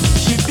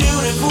 She's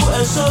beautiful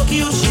and so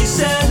cute,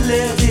 she's a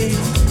lady.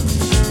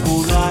 She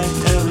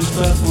polite and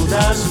respectful,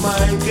 that's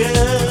my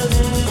girl.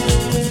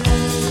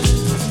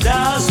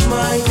 That's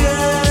my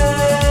girl.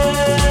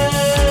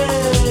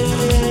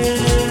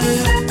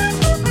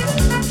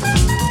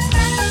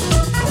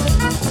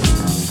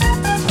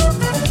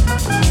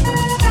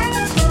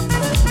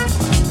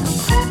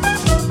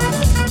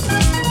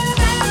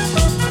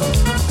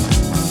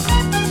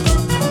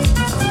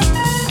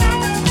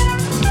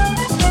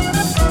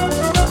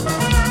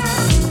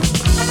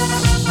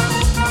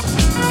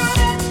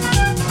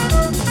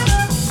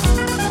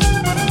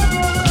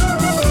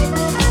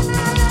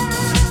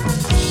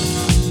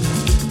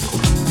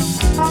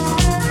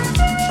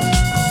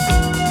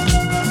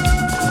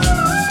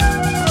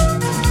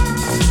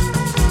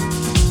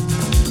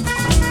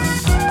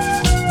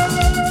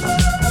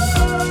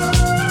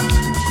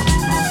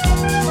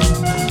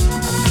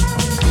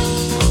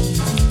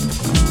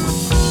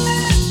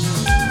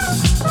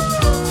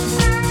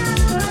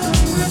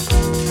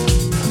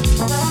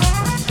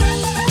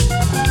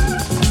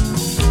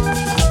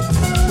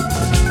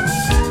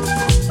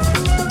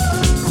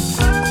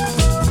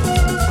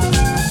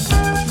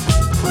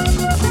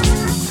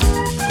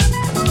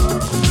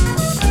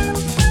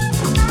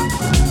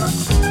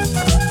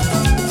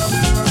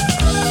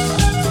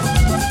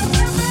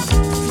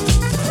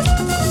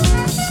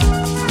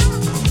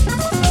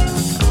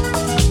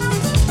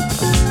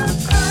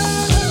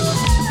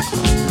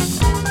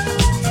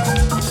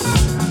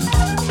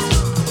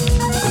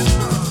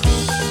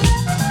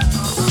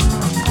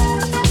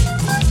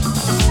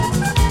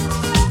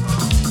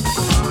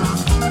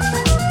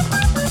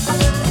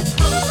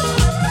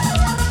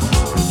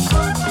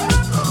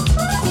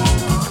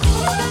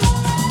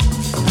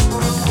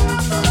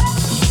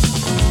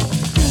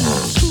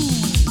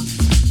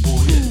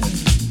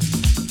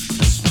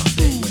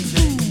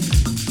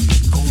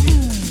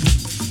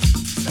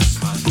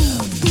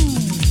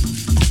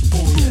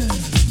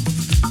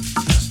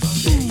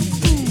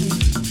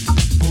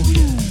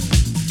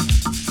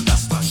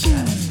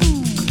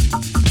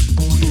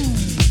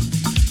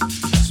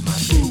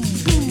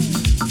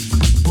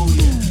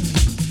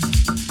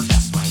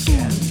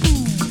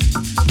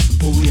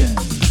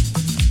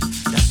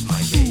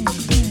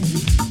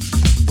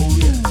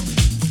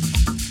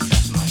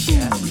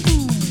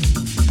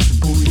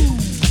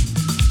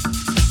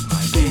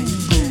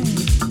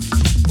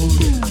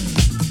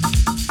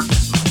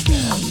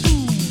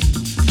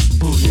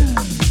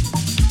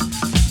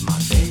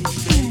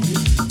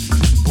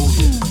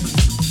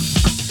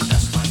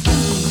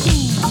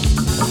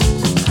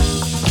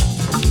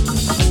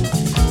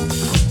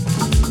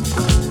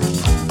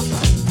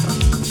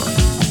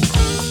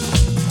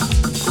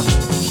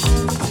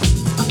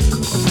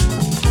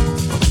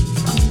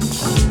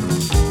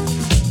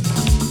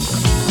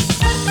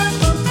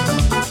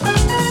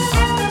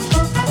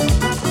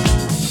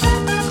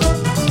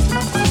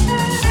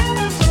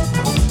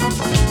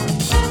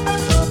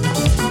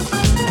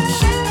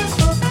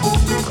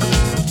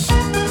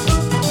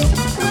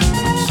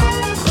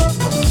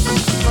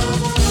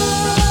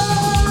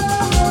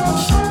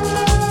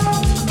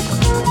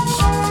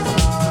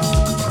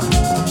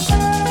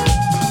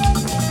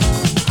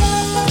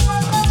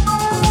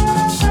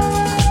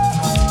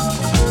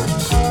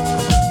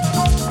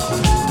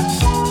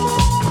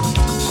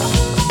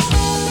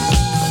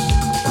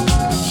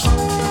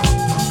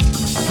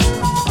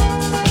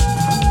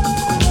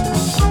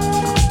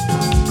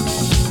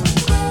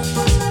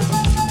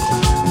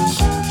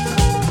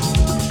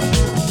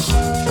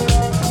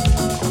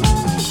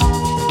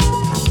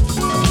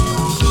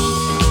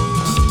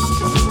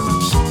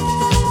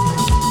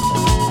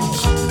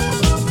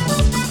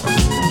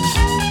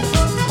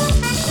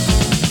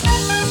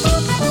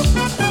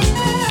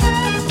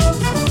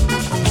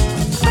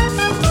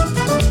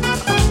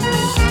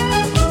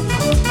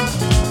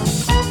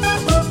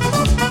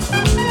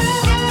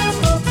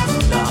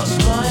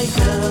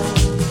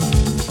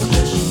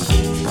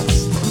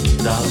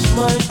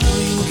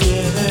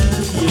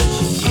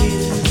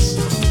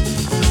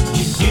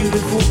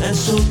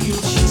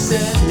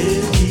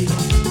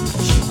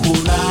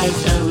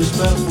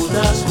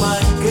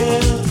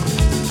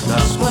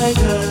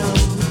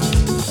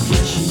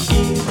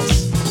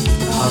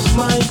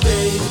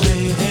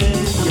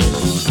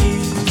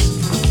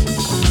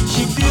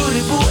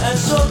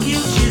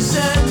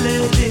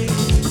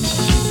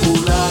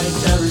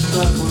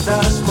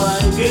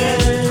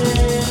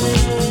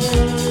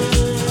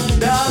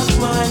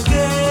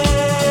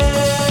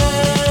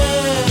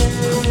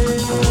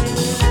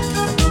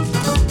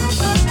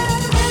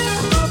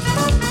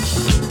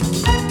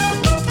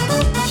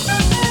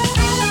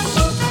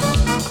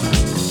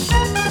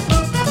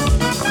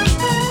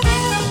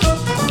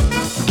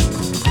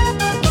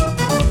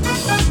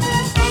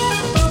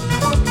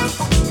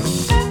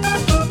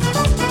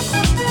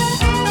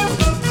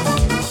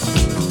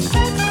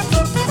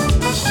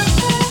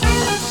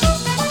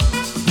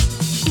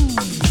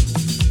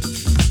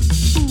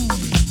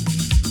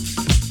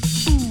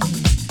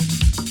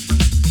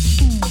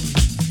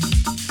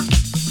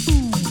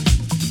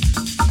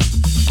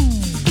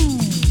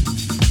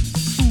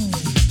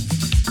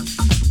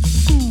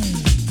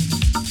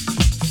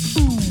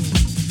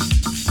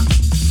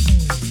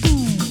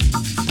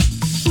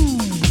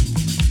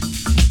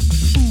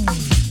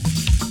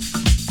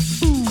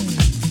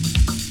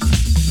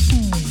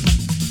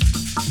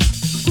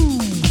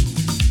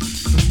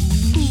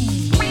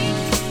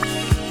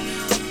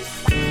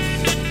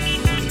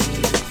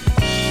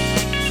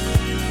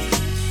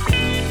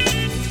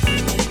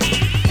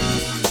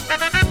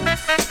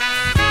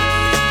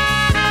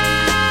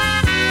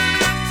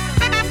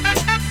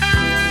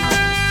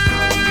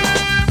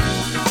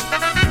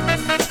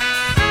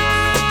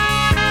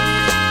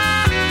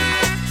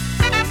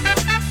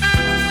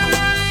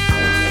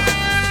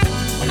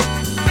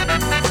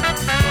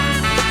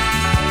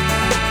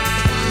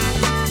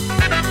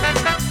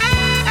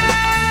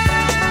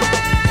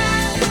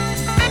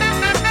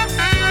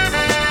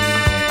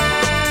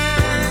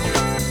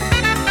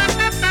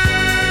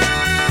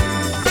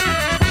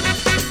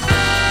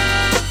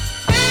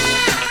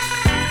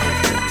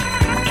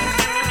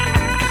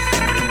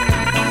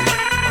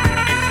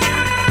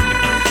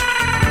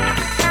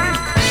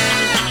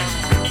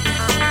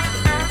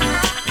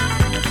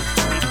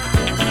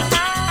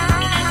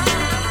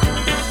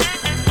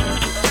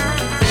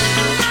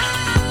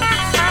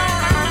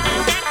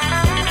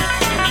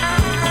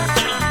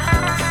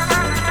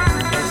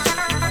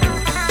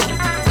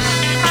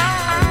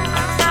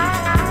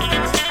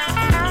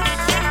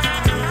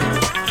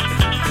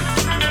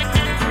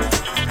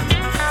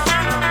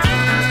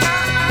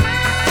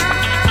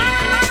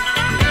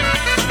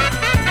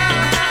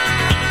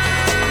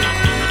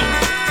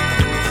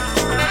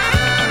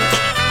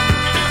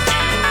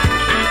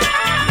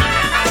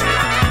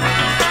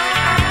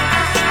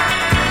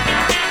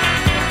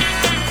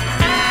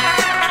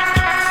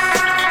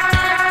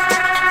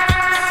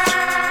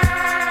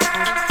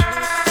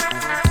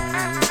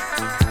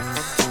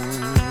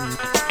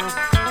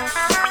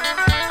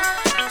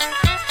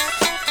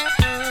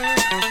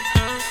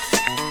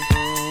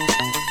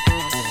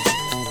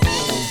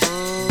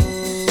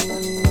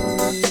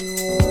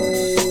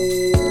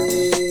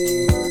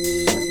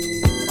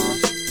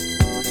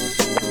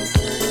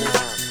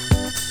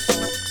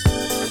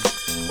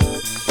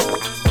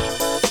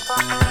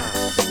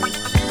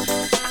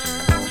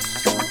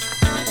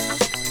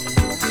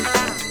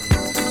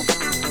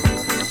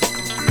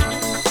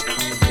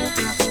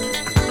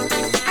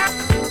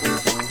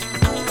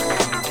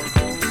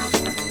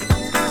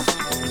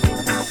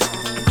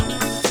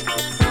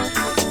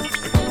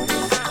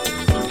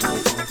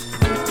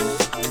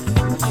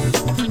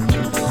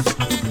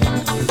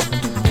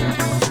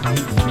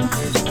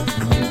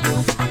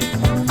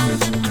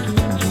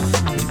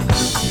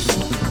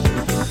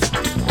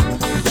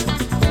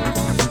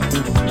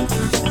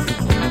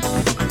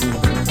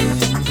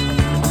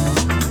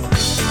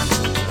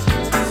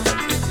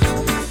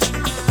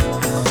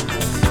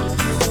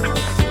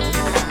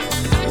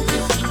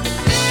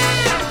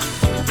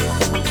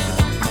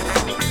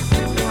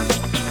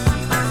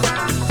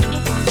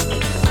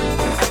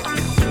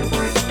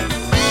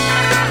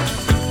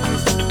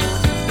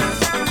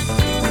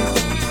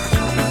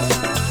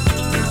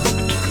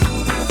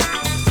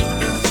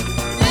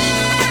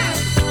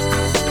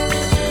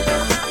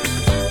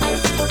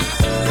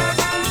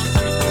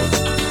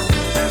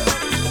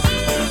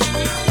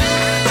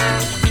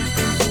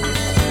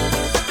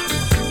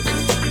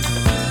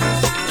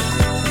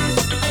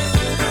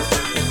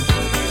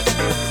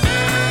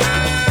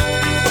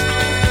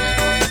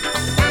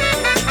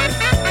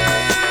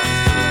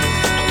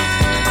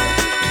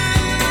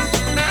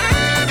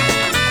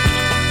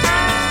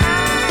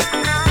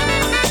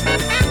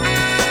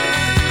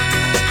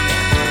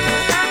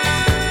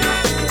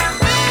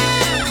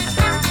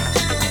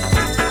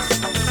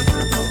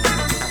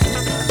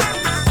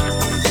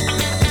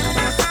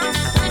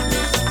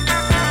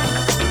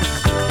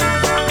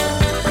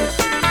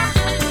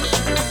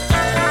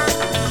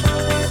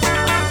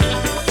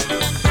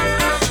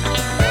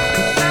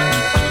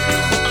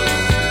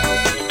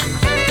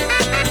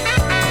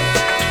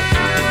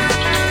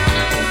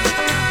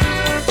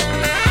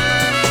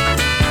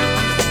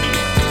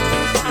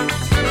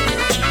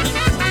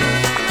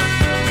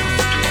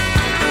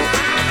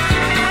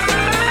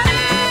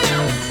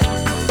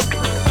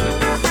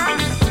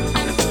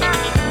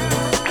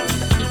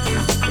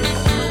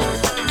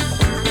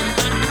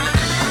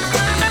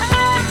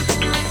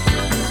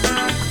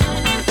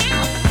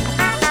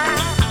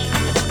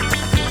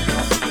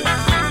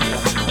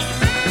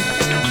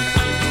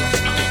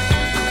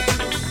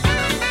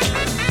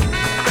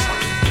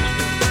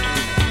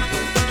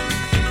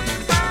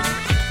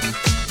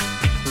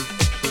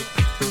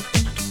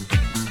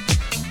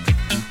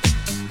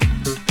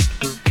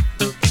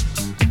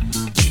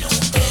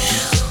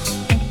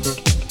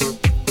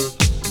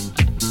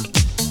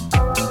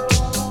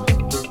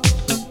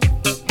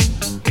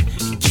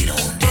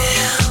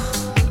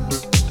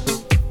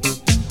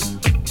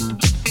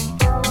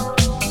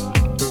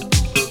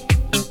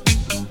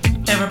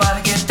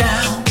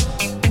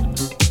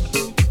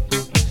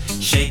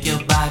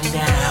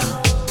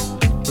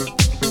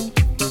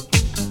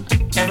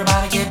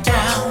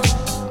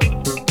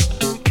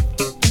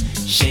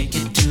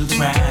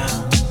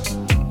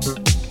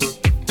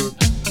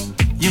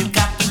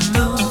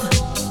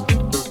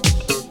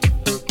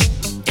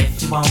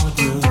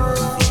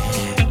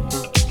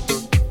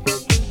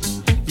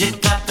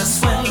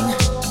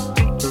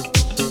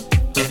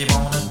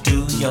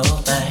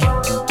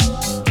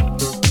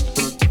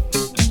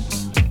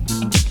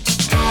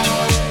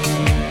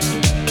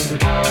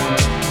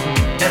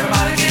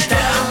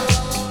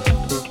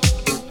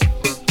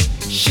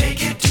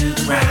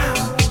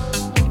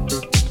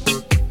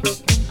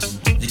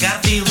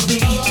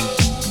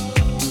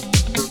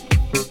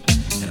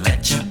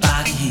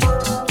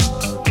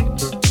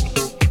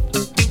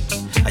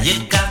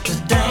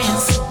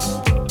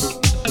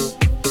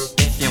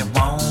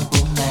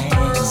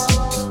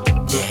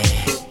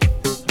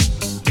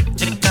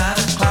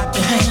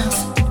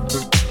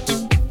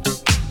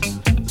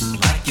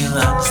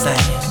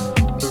 understand.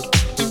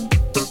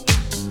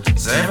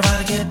 So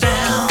everybody get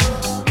down,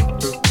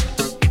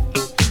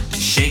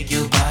 shake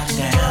your body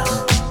down.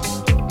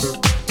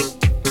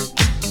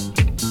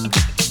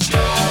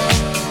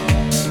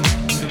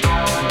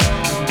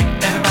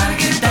 Everybody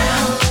get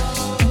down,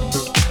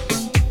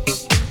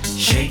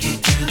 shake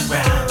it to the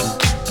ground.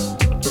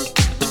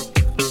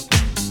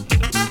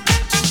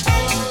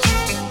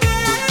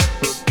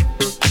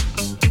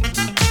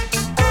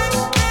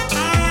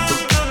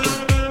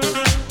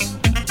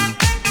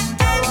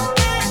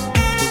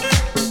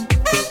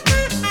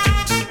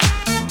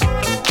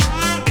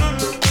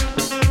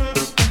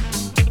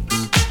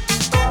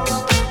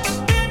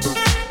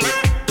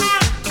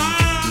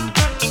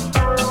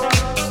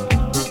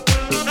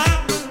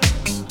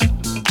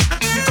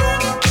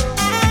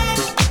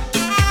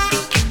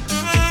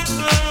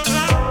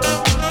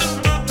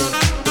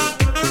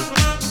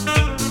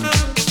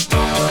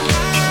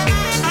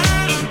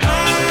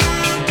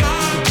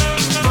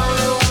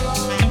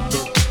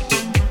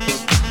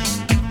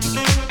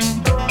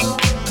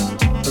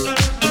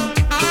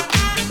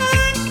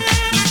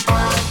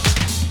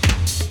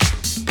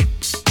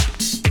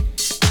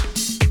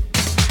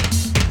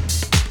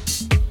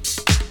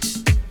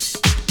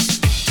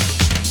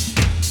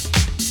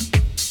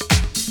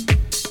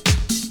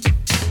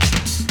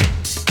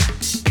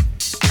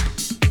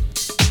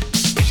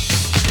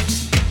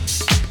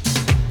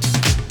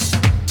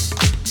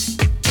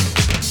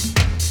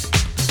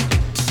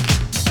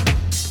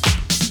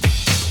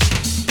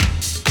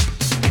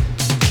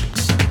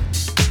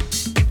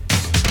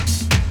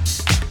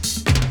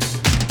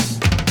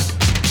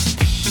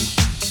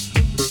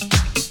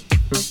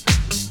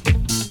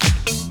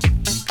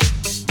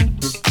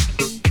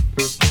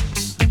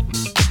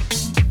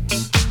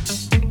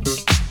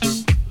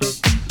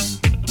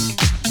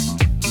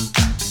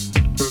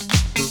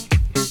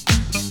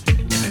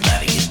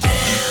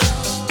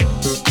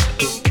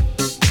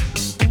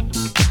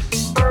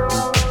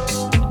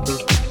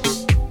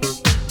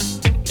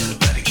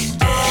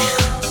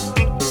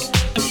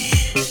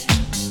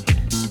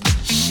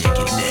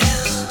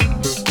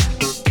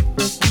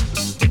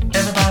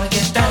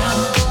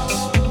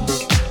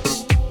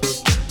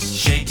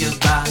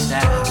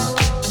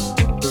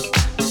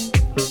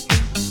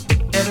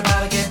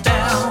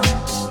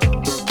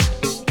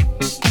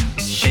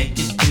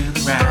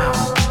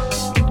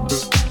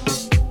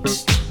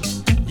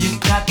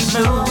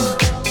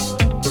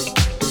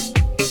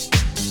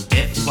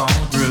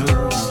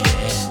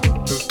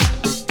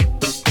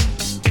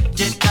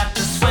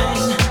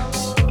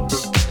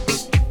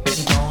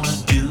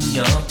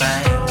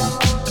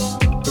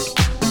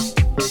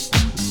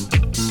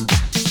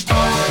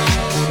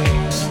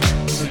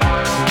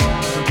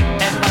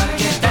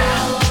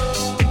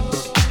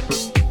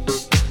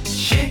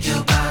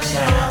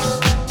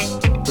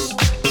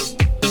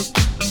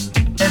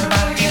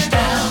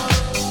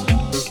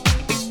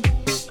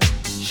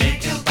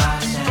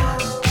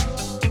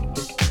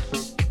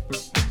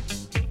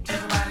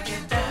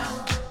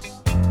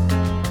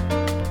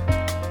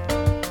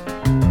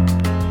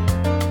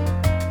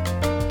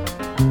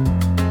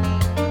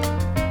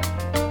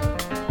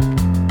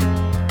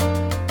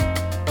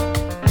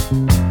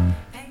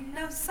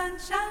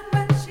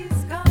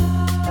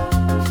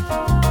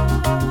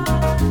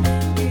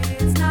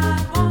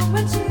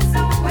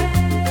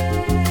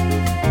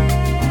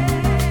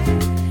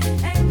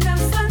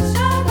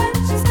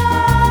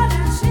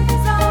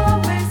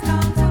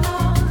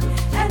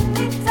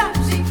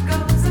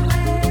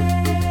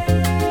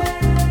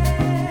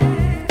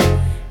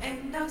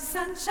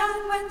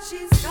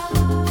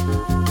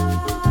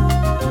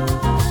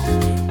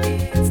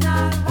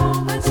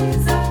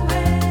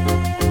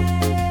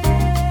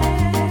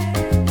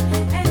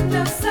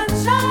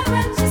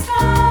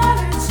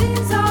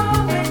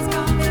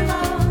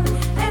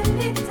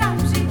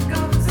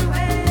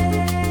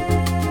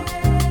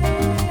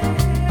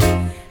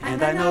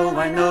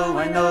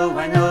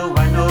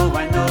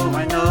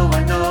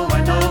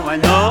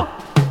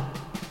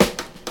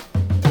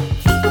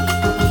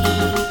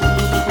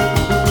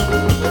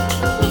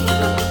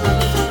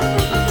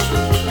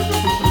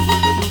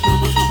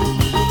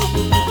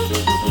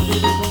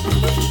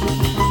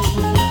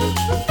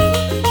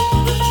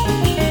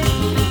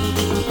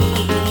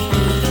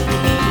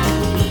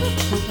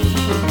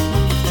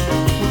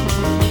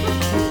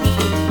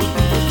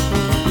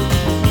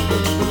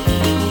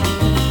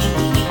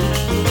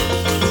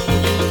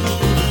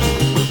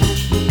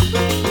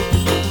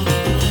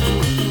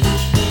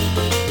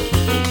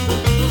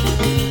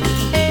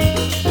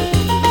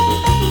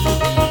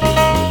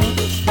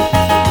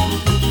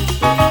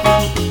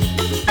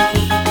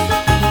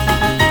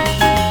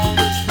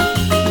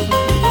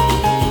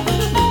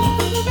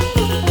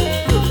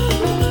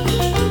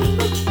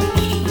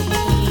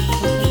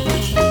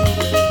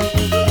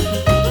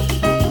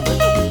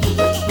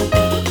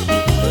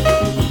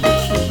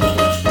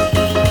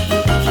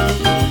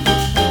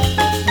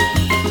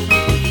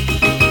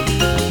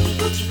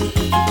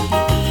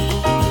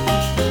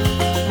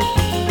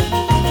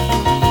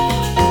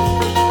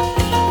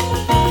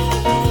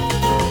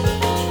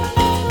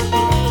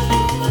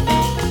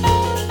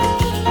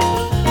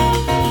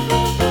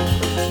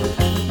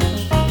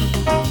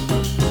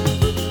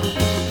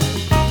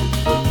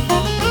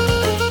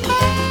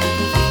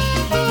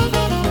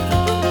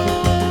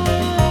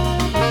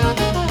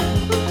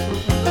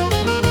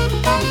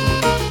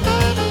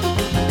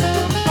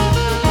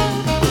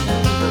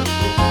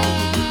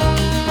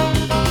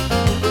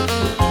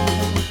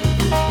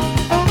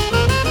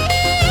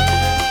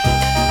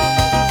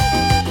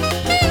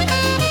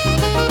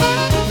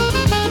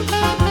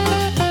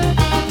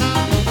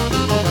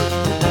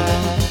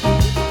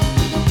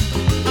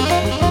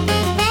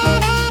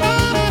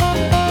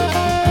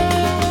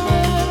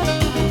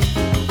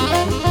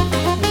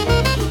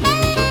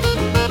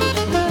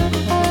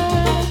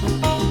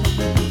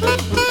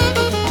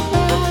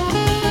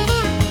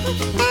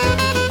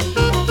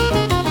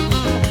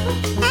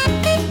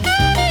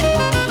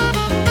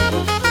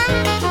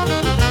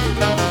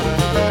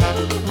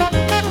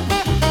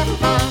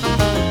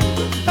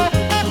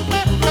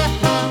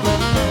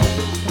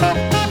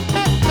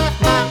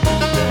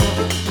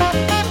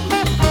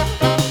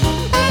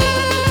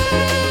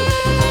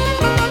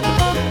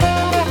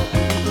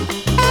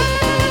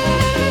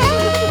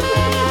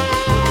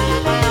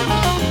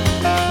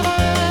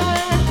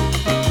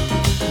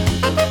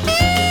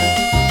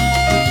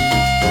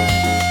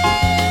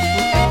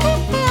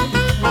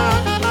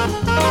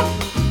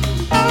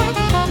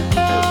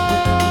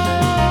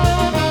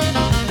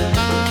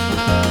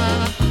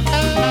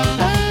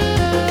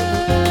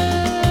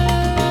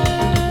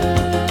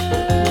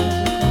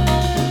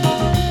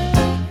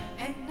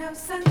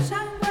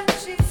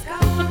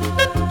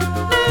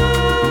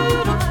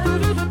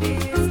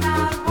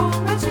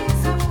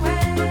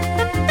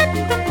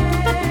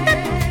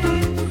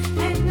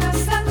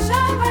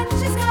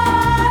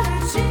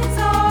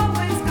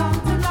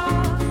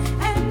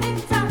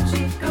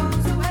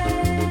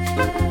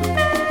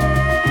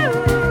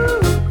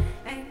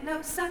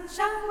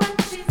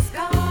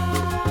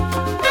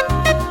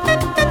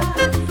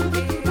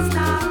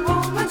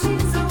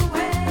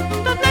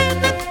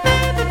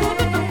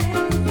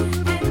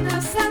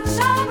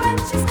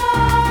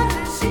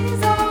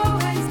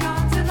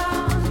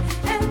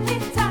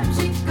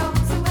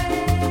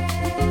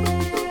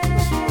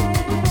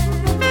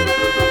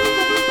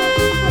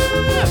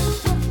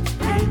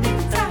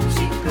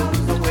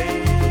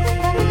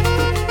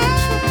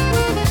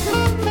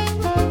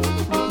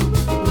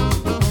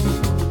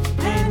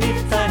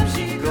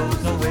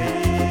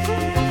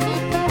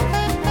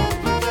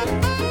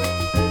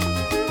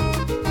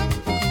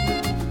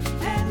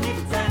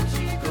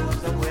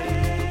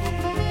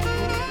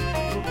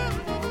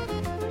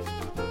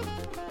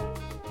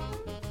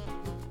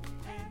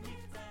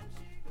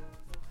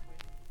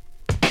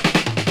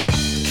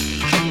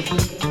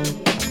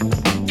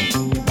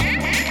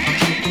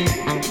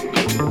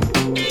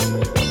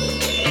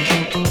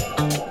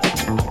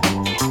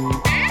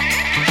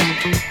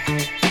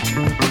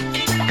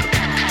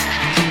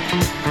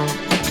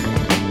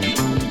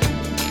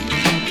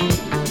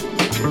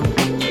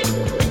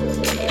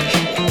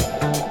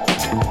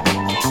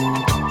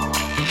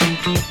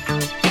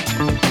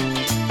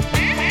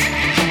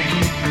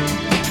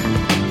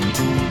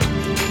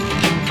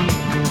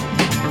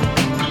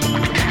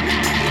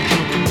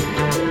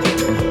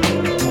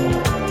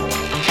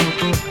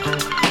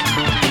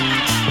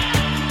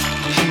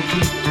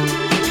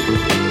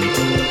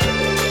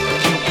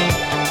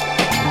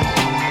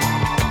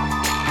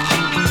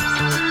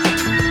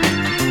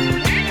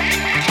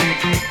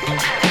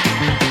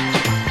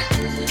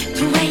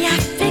 The way I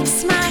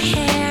fix my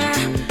hair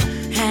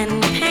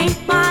and paint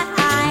my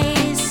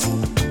eyes,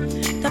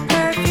 the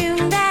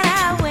perfume that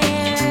I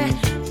wear,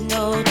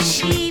 no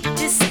cheap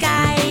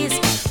disguise.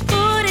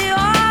 Put it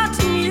all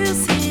to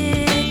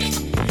music,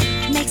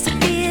 makes it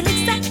feel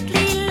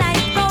exactly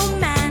like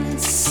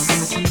romance.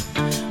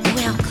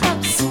 Well,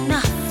 close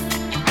enough.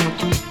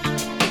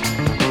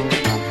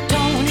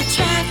 Don't it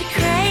drive you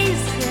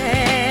crazy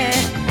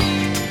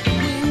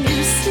when you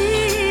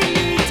see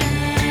me dance?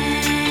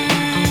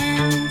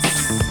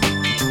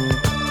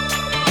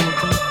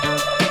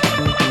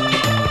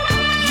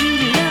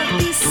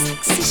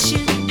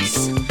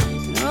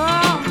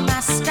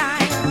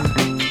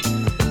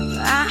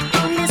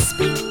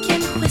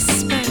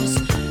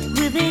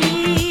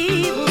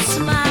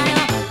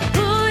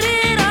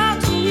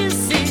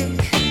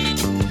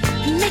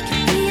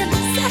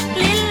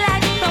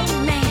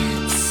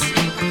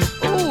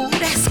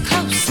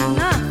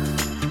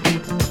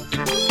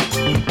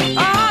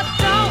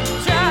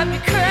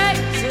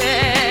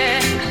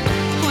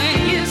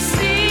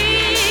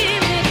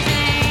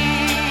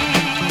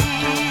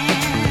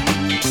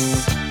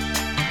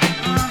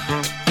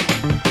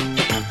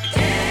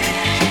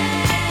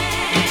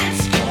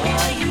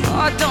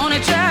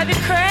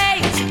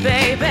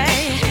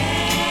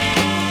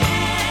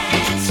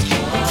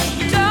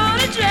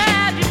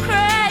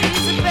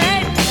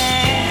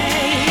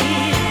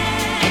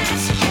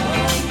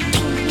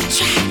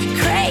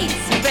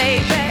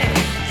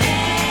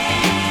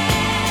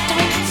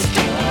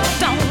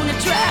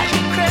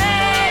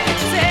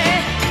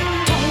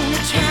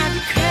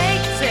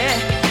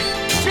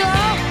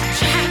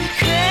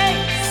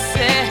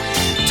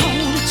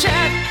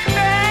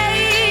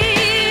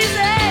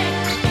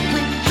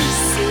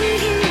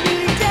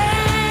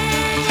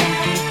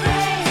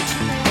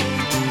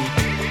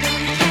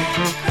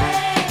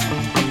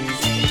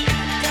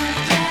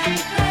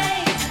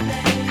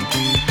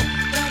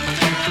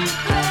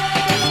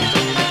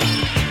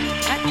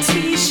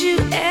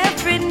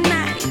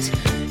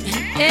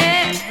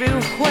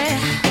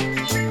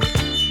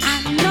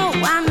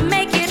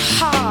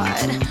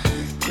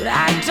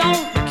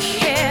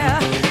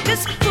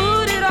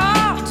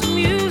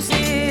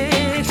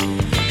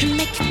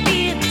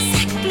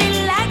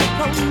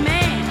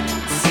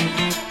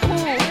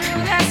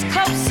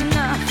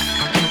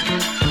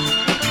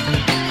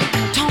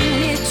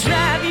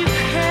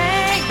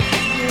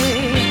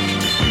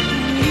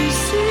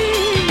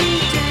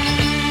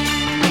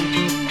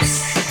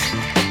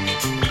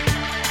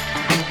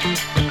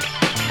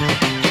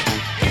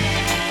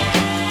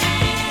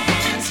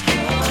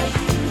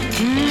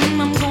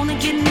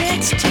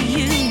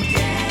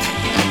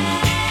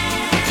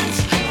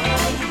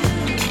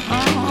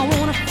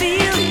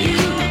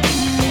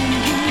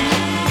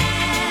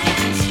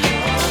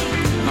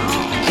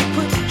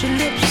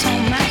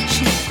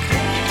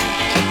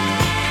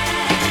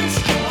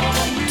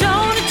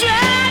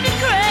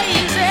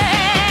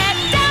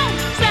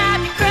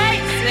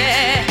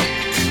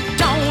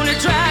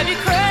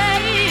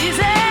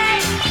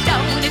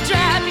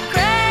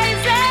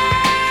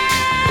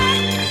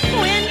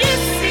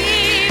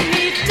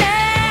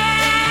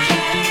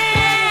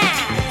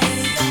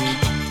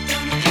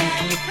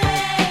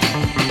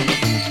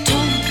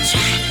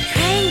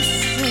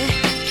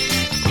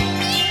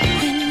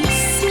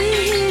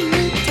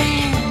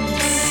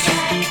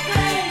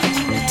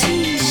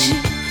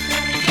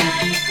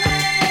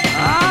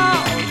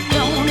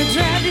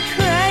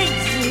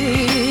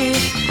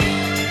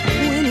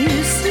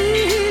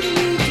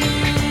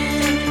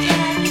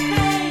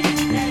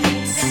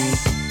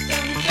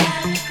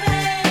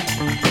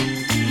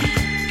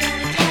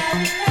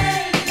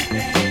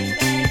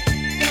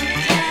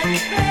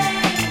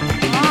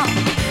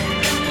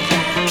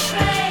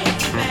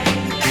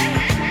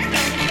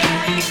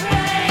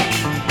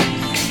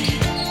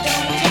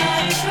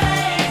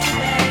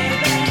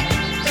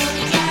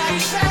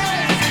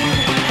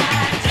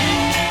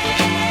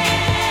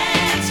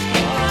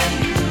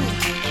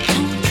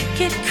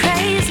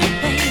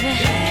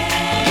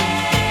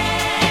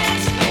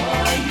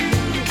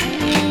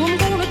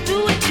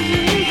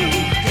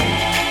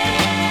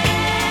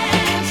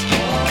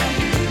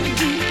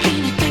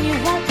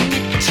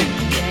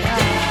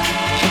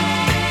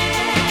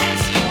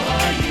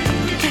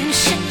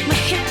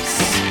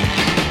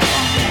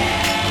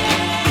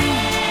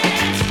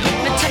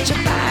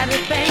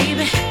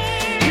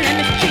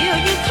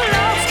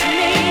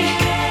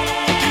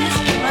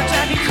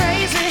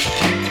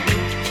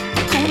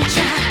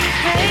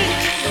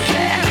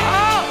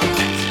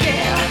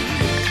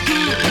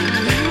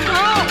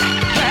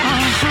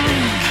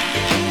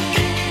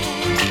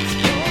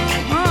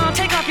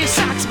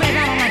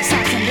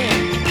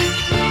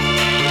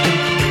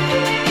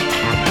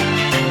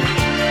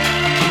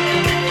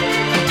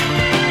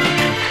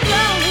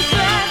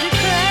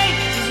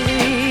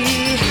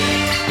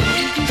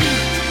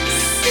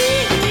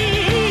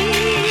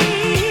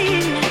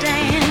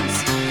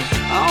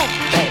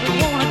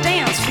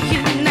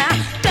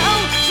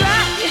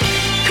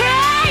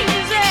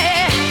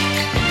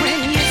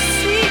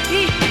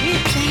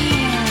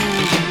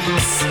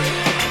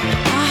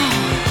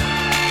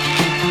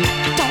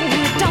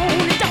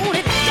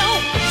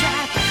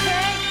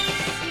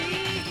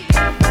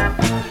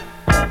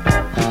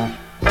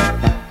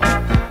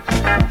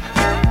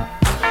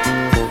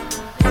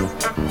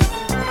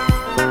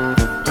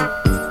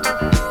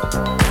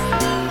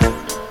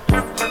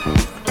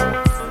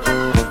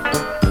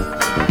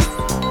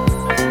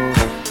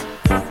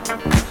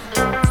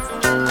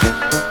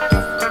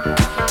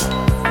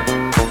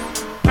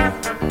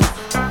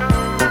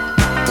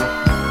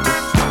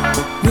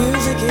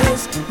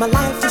 my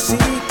life, you see,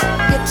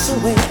 it's a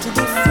way to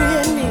be free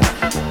and me.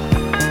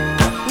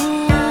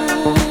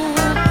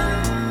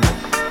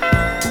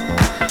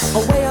 A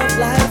way of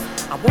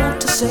life, I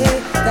want to say,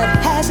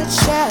 that has its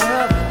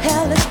share of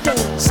hellish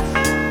days.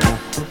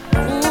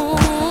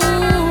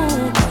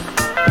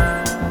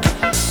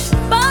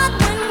 But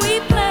when we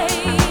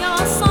play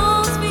our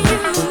songs for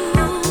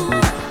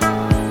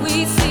you,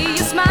 we see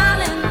you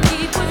smiling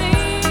deep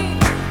within.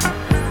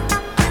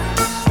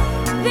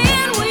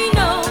 Then we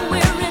know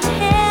we're in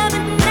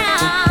heaven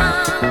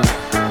now.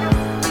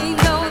 We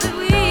know that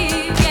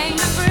we've gained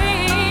a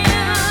friend.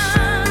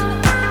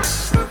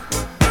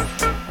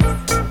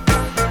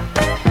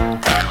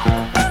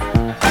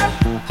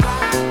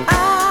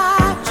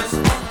 I just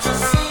want to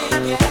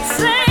sing it.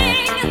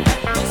 Sing,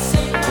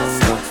 Sing my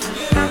songs to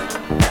you.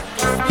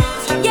 'Cause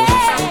music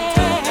yeah.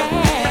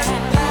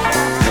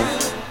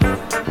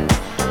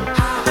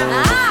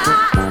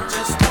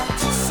 just want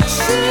to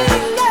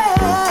sing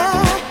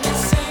it.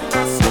 Sing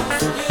my songs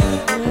to you.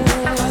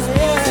 'Cause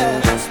music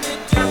makes me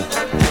do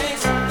the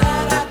things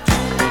that I do.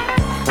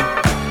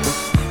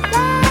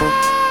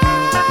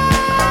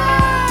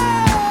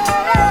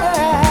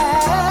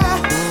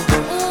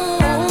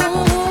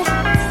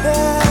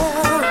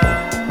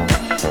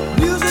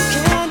 Music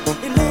can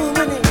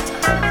illuminate.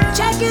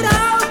 Check it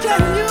out,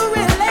 can you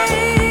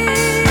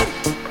relate?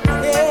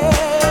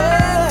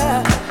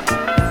 Yeah.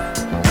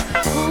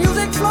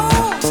 Music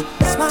flows,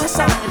 it's my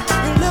sign.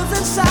 It lives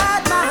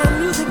inside my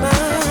music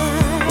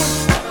mind.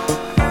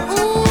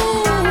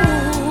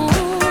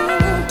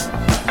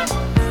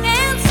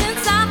 And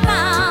since I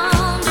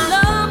found a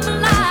love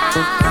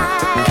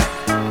life,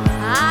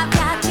 I've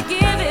got to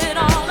give it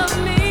all of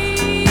me.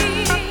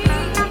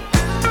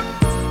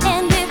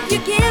 And if you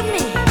give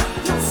me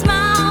your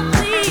smile,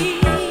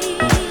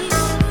 please,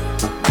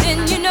 then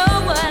you know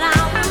what I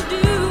will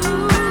do.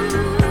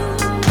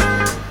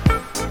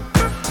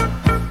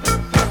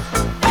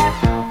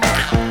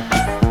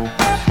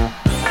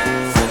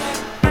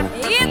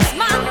 It's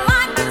my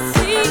life, you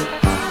see.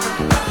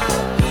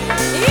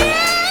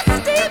 It's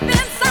deep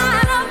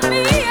inside of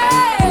me,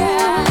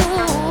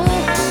 yeah.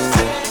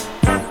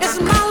 It's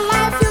my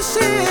life, you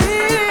see.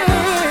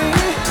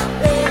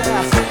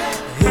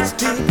 Yeah. It's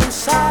deep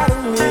inside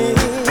of me.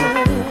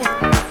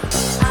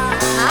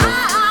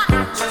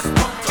 Just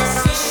want to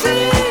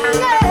sing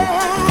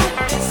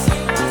it.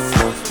 Sing my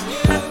songs to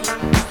you.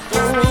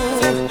 'Cause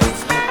music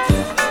makes me do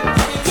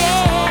the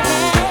things.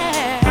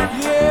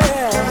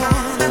 Yeah.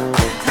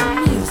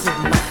 Music,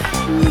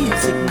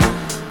 music,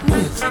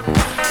 music.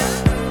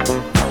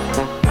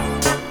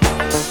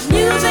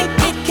 Music,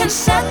 it can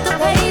set the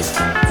pace.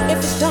 If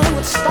it's done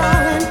with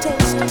style and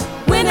taste,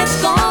 When it's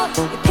gone,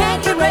 you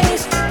can't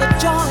erase the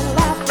joy and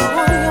laughter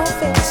on your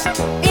face.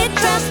 it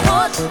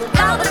transports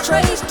without a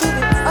trace To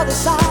the other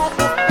side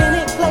of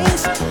any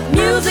place.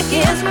 Music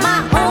is my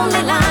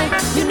only line.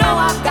 You know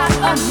I've got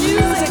a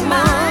music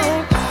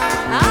mind.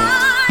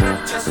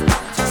 I Just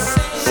want to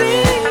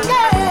sing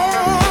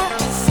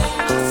it. Sing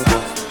my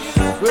songs to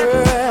you.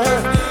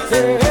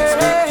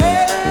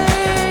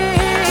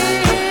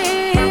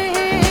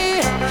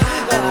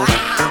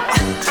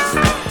 Just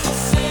want to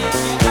sing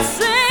it.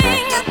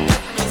 sing.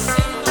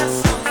 Sing my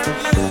songs to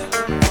you.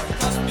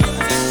 'Cause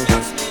music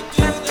makes me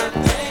do the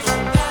things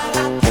that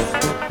I do.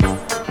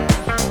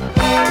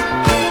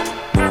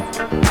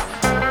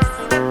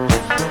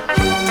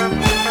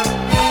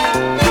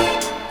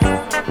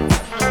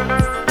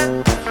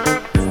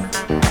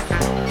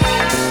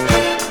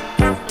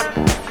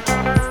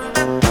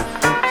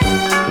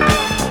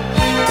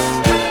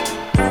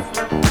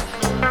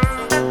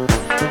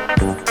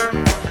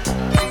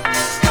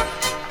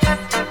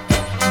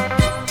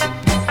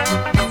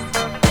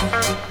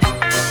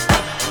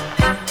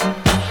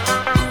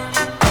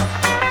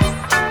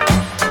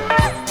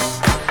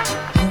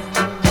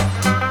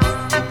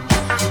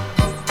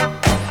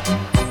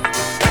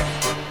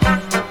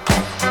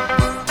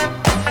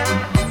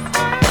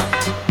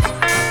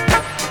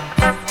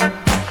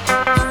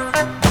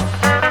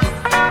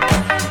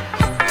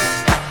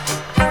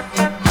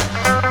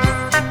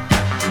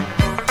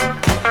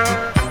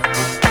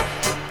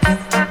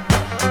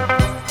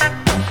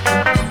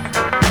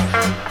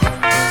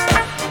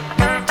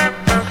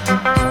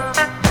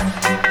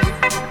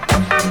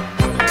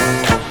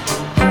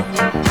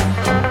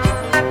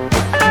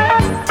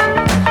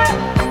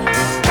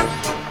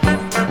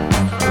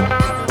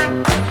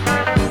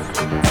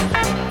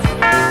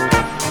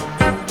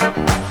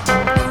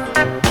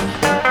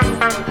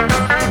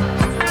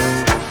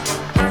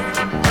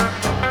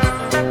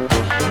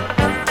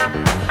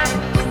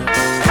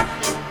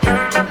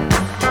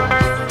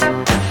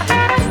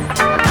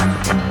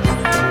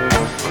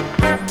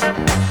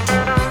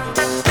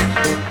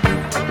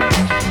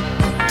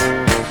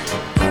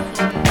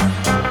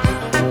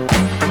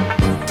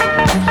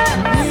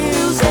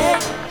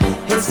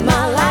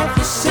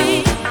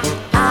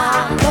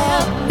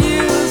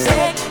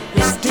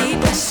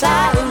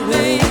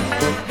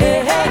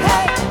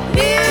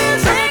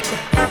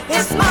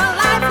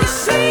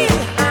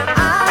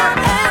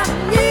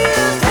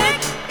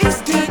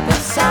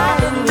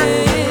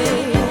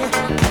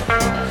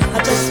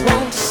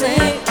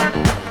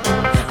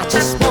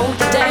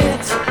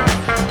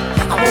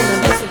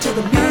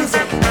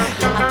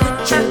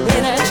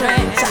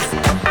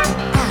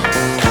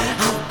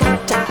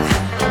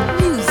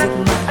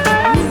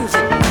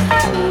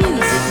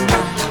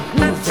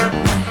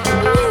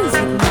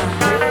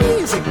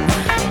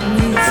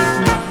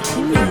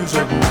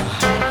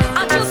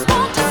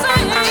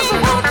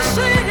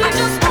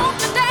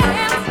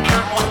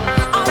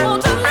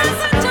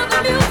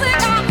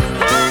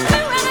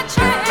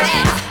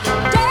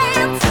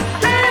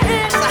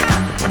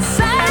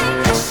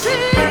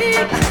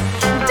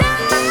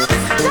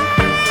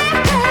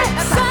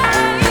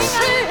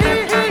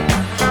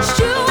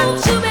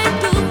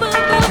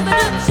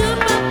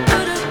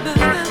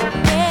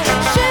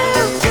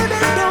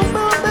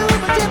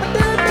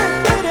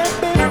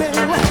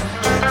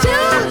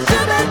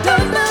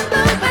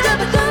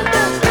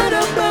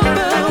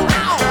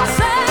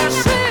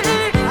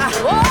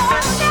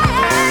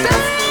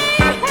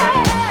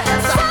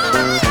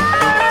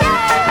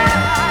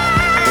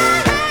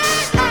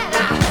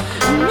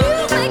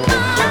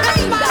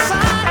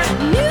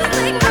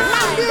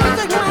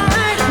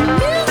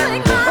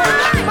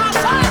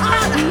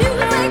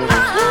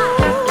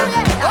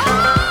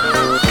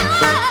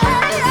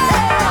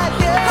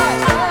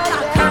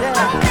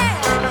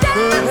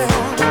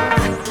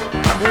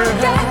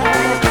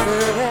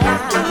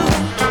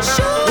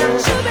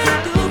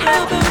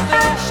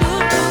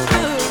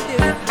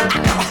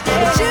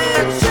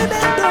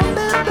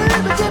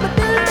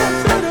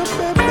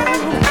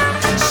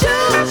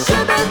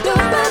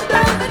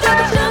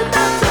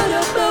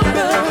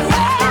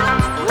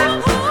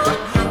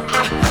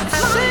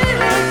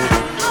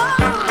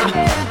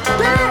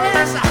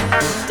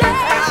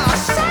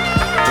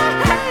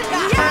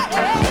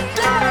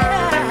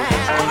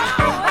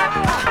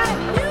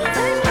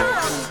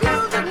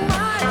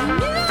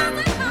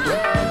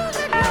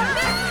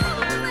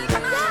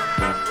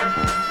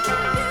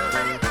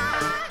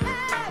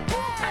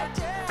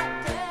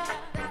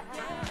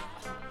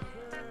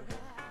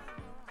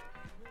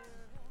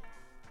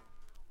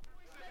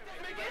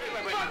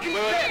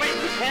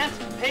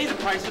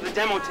 price of the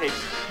demo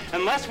tapes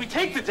unless we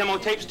take the demo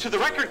tapes to the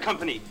record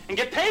company and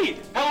get paid.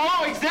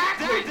 Hello,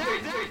 exactly.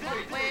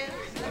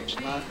 That's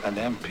not an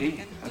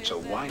MP. That's a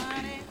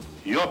YP.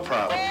 Your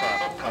problem.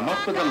 Come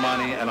up with the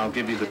money and I'll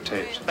give you the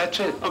tapes. That's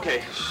it.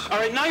 Okay. All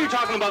right, now you're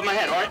talking above my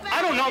head, all right?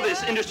 I don't know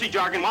this industry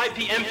jargon,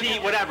 YP,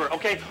 MP, whatever,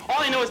 okay? All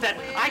I know is that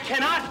I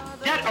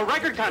cannot get a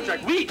record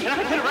contract. We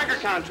cannot get a record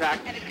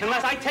contract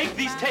unless I take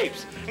these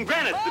tapes. And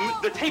granted,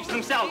 the tapes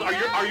themselves are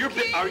your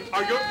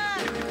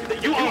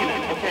you own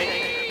them,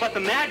 okay? But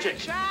the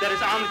magic that is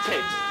on the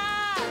tapes,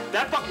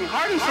 that fucking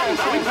heart and soul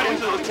that we put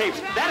into those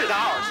tapes, that is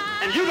ours.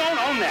 And you don't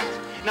own that.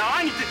 Now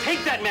I need to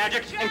take that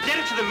magic and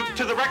get it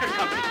to the record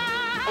company.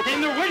 Okay,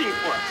 and they're waiting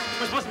for us.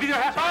 We're supposed to be there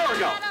a half hour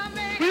ago.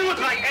 We look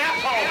like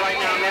assholes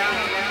right now,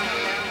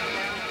 man.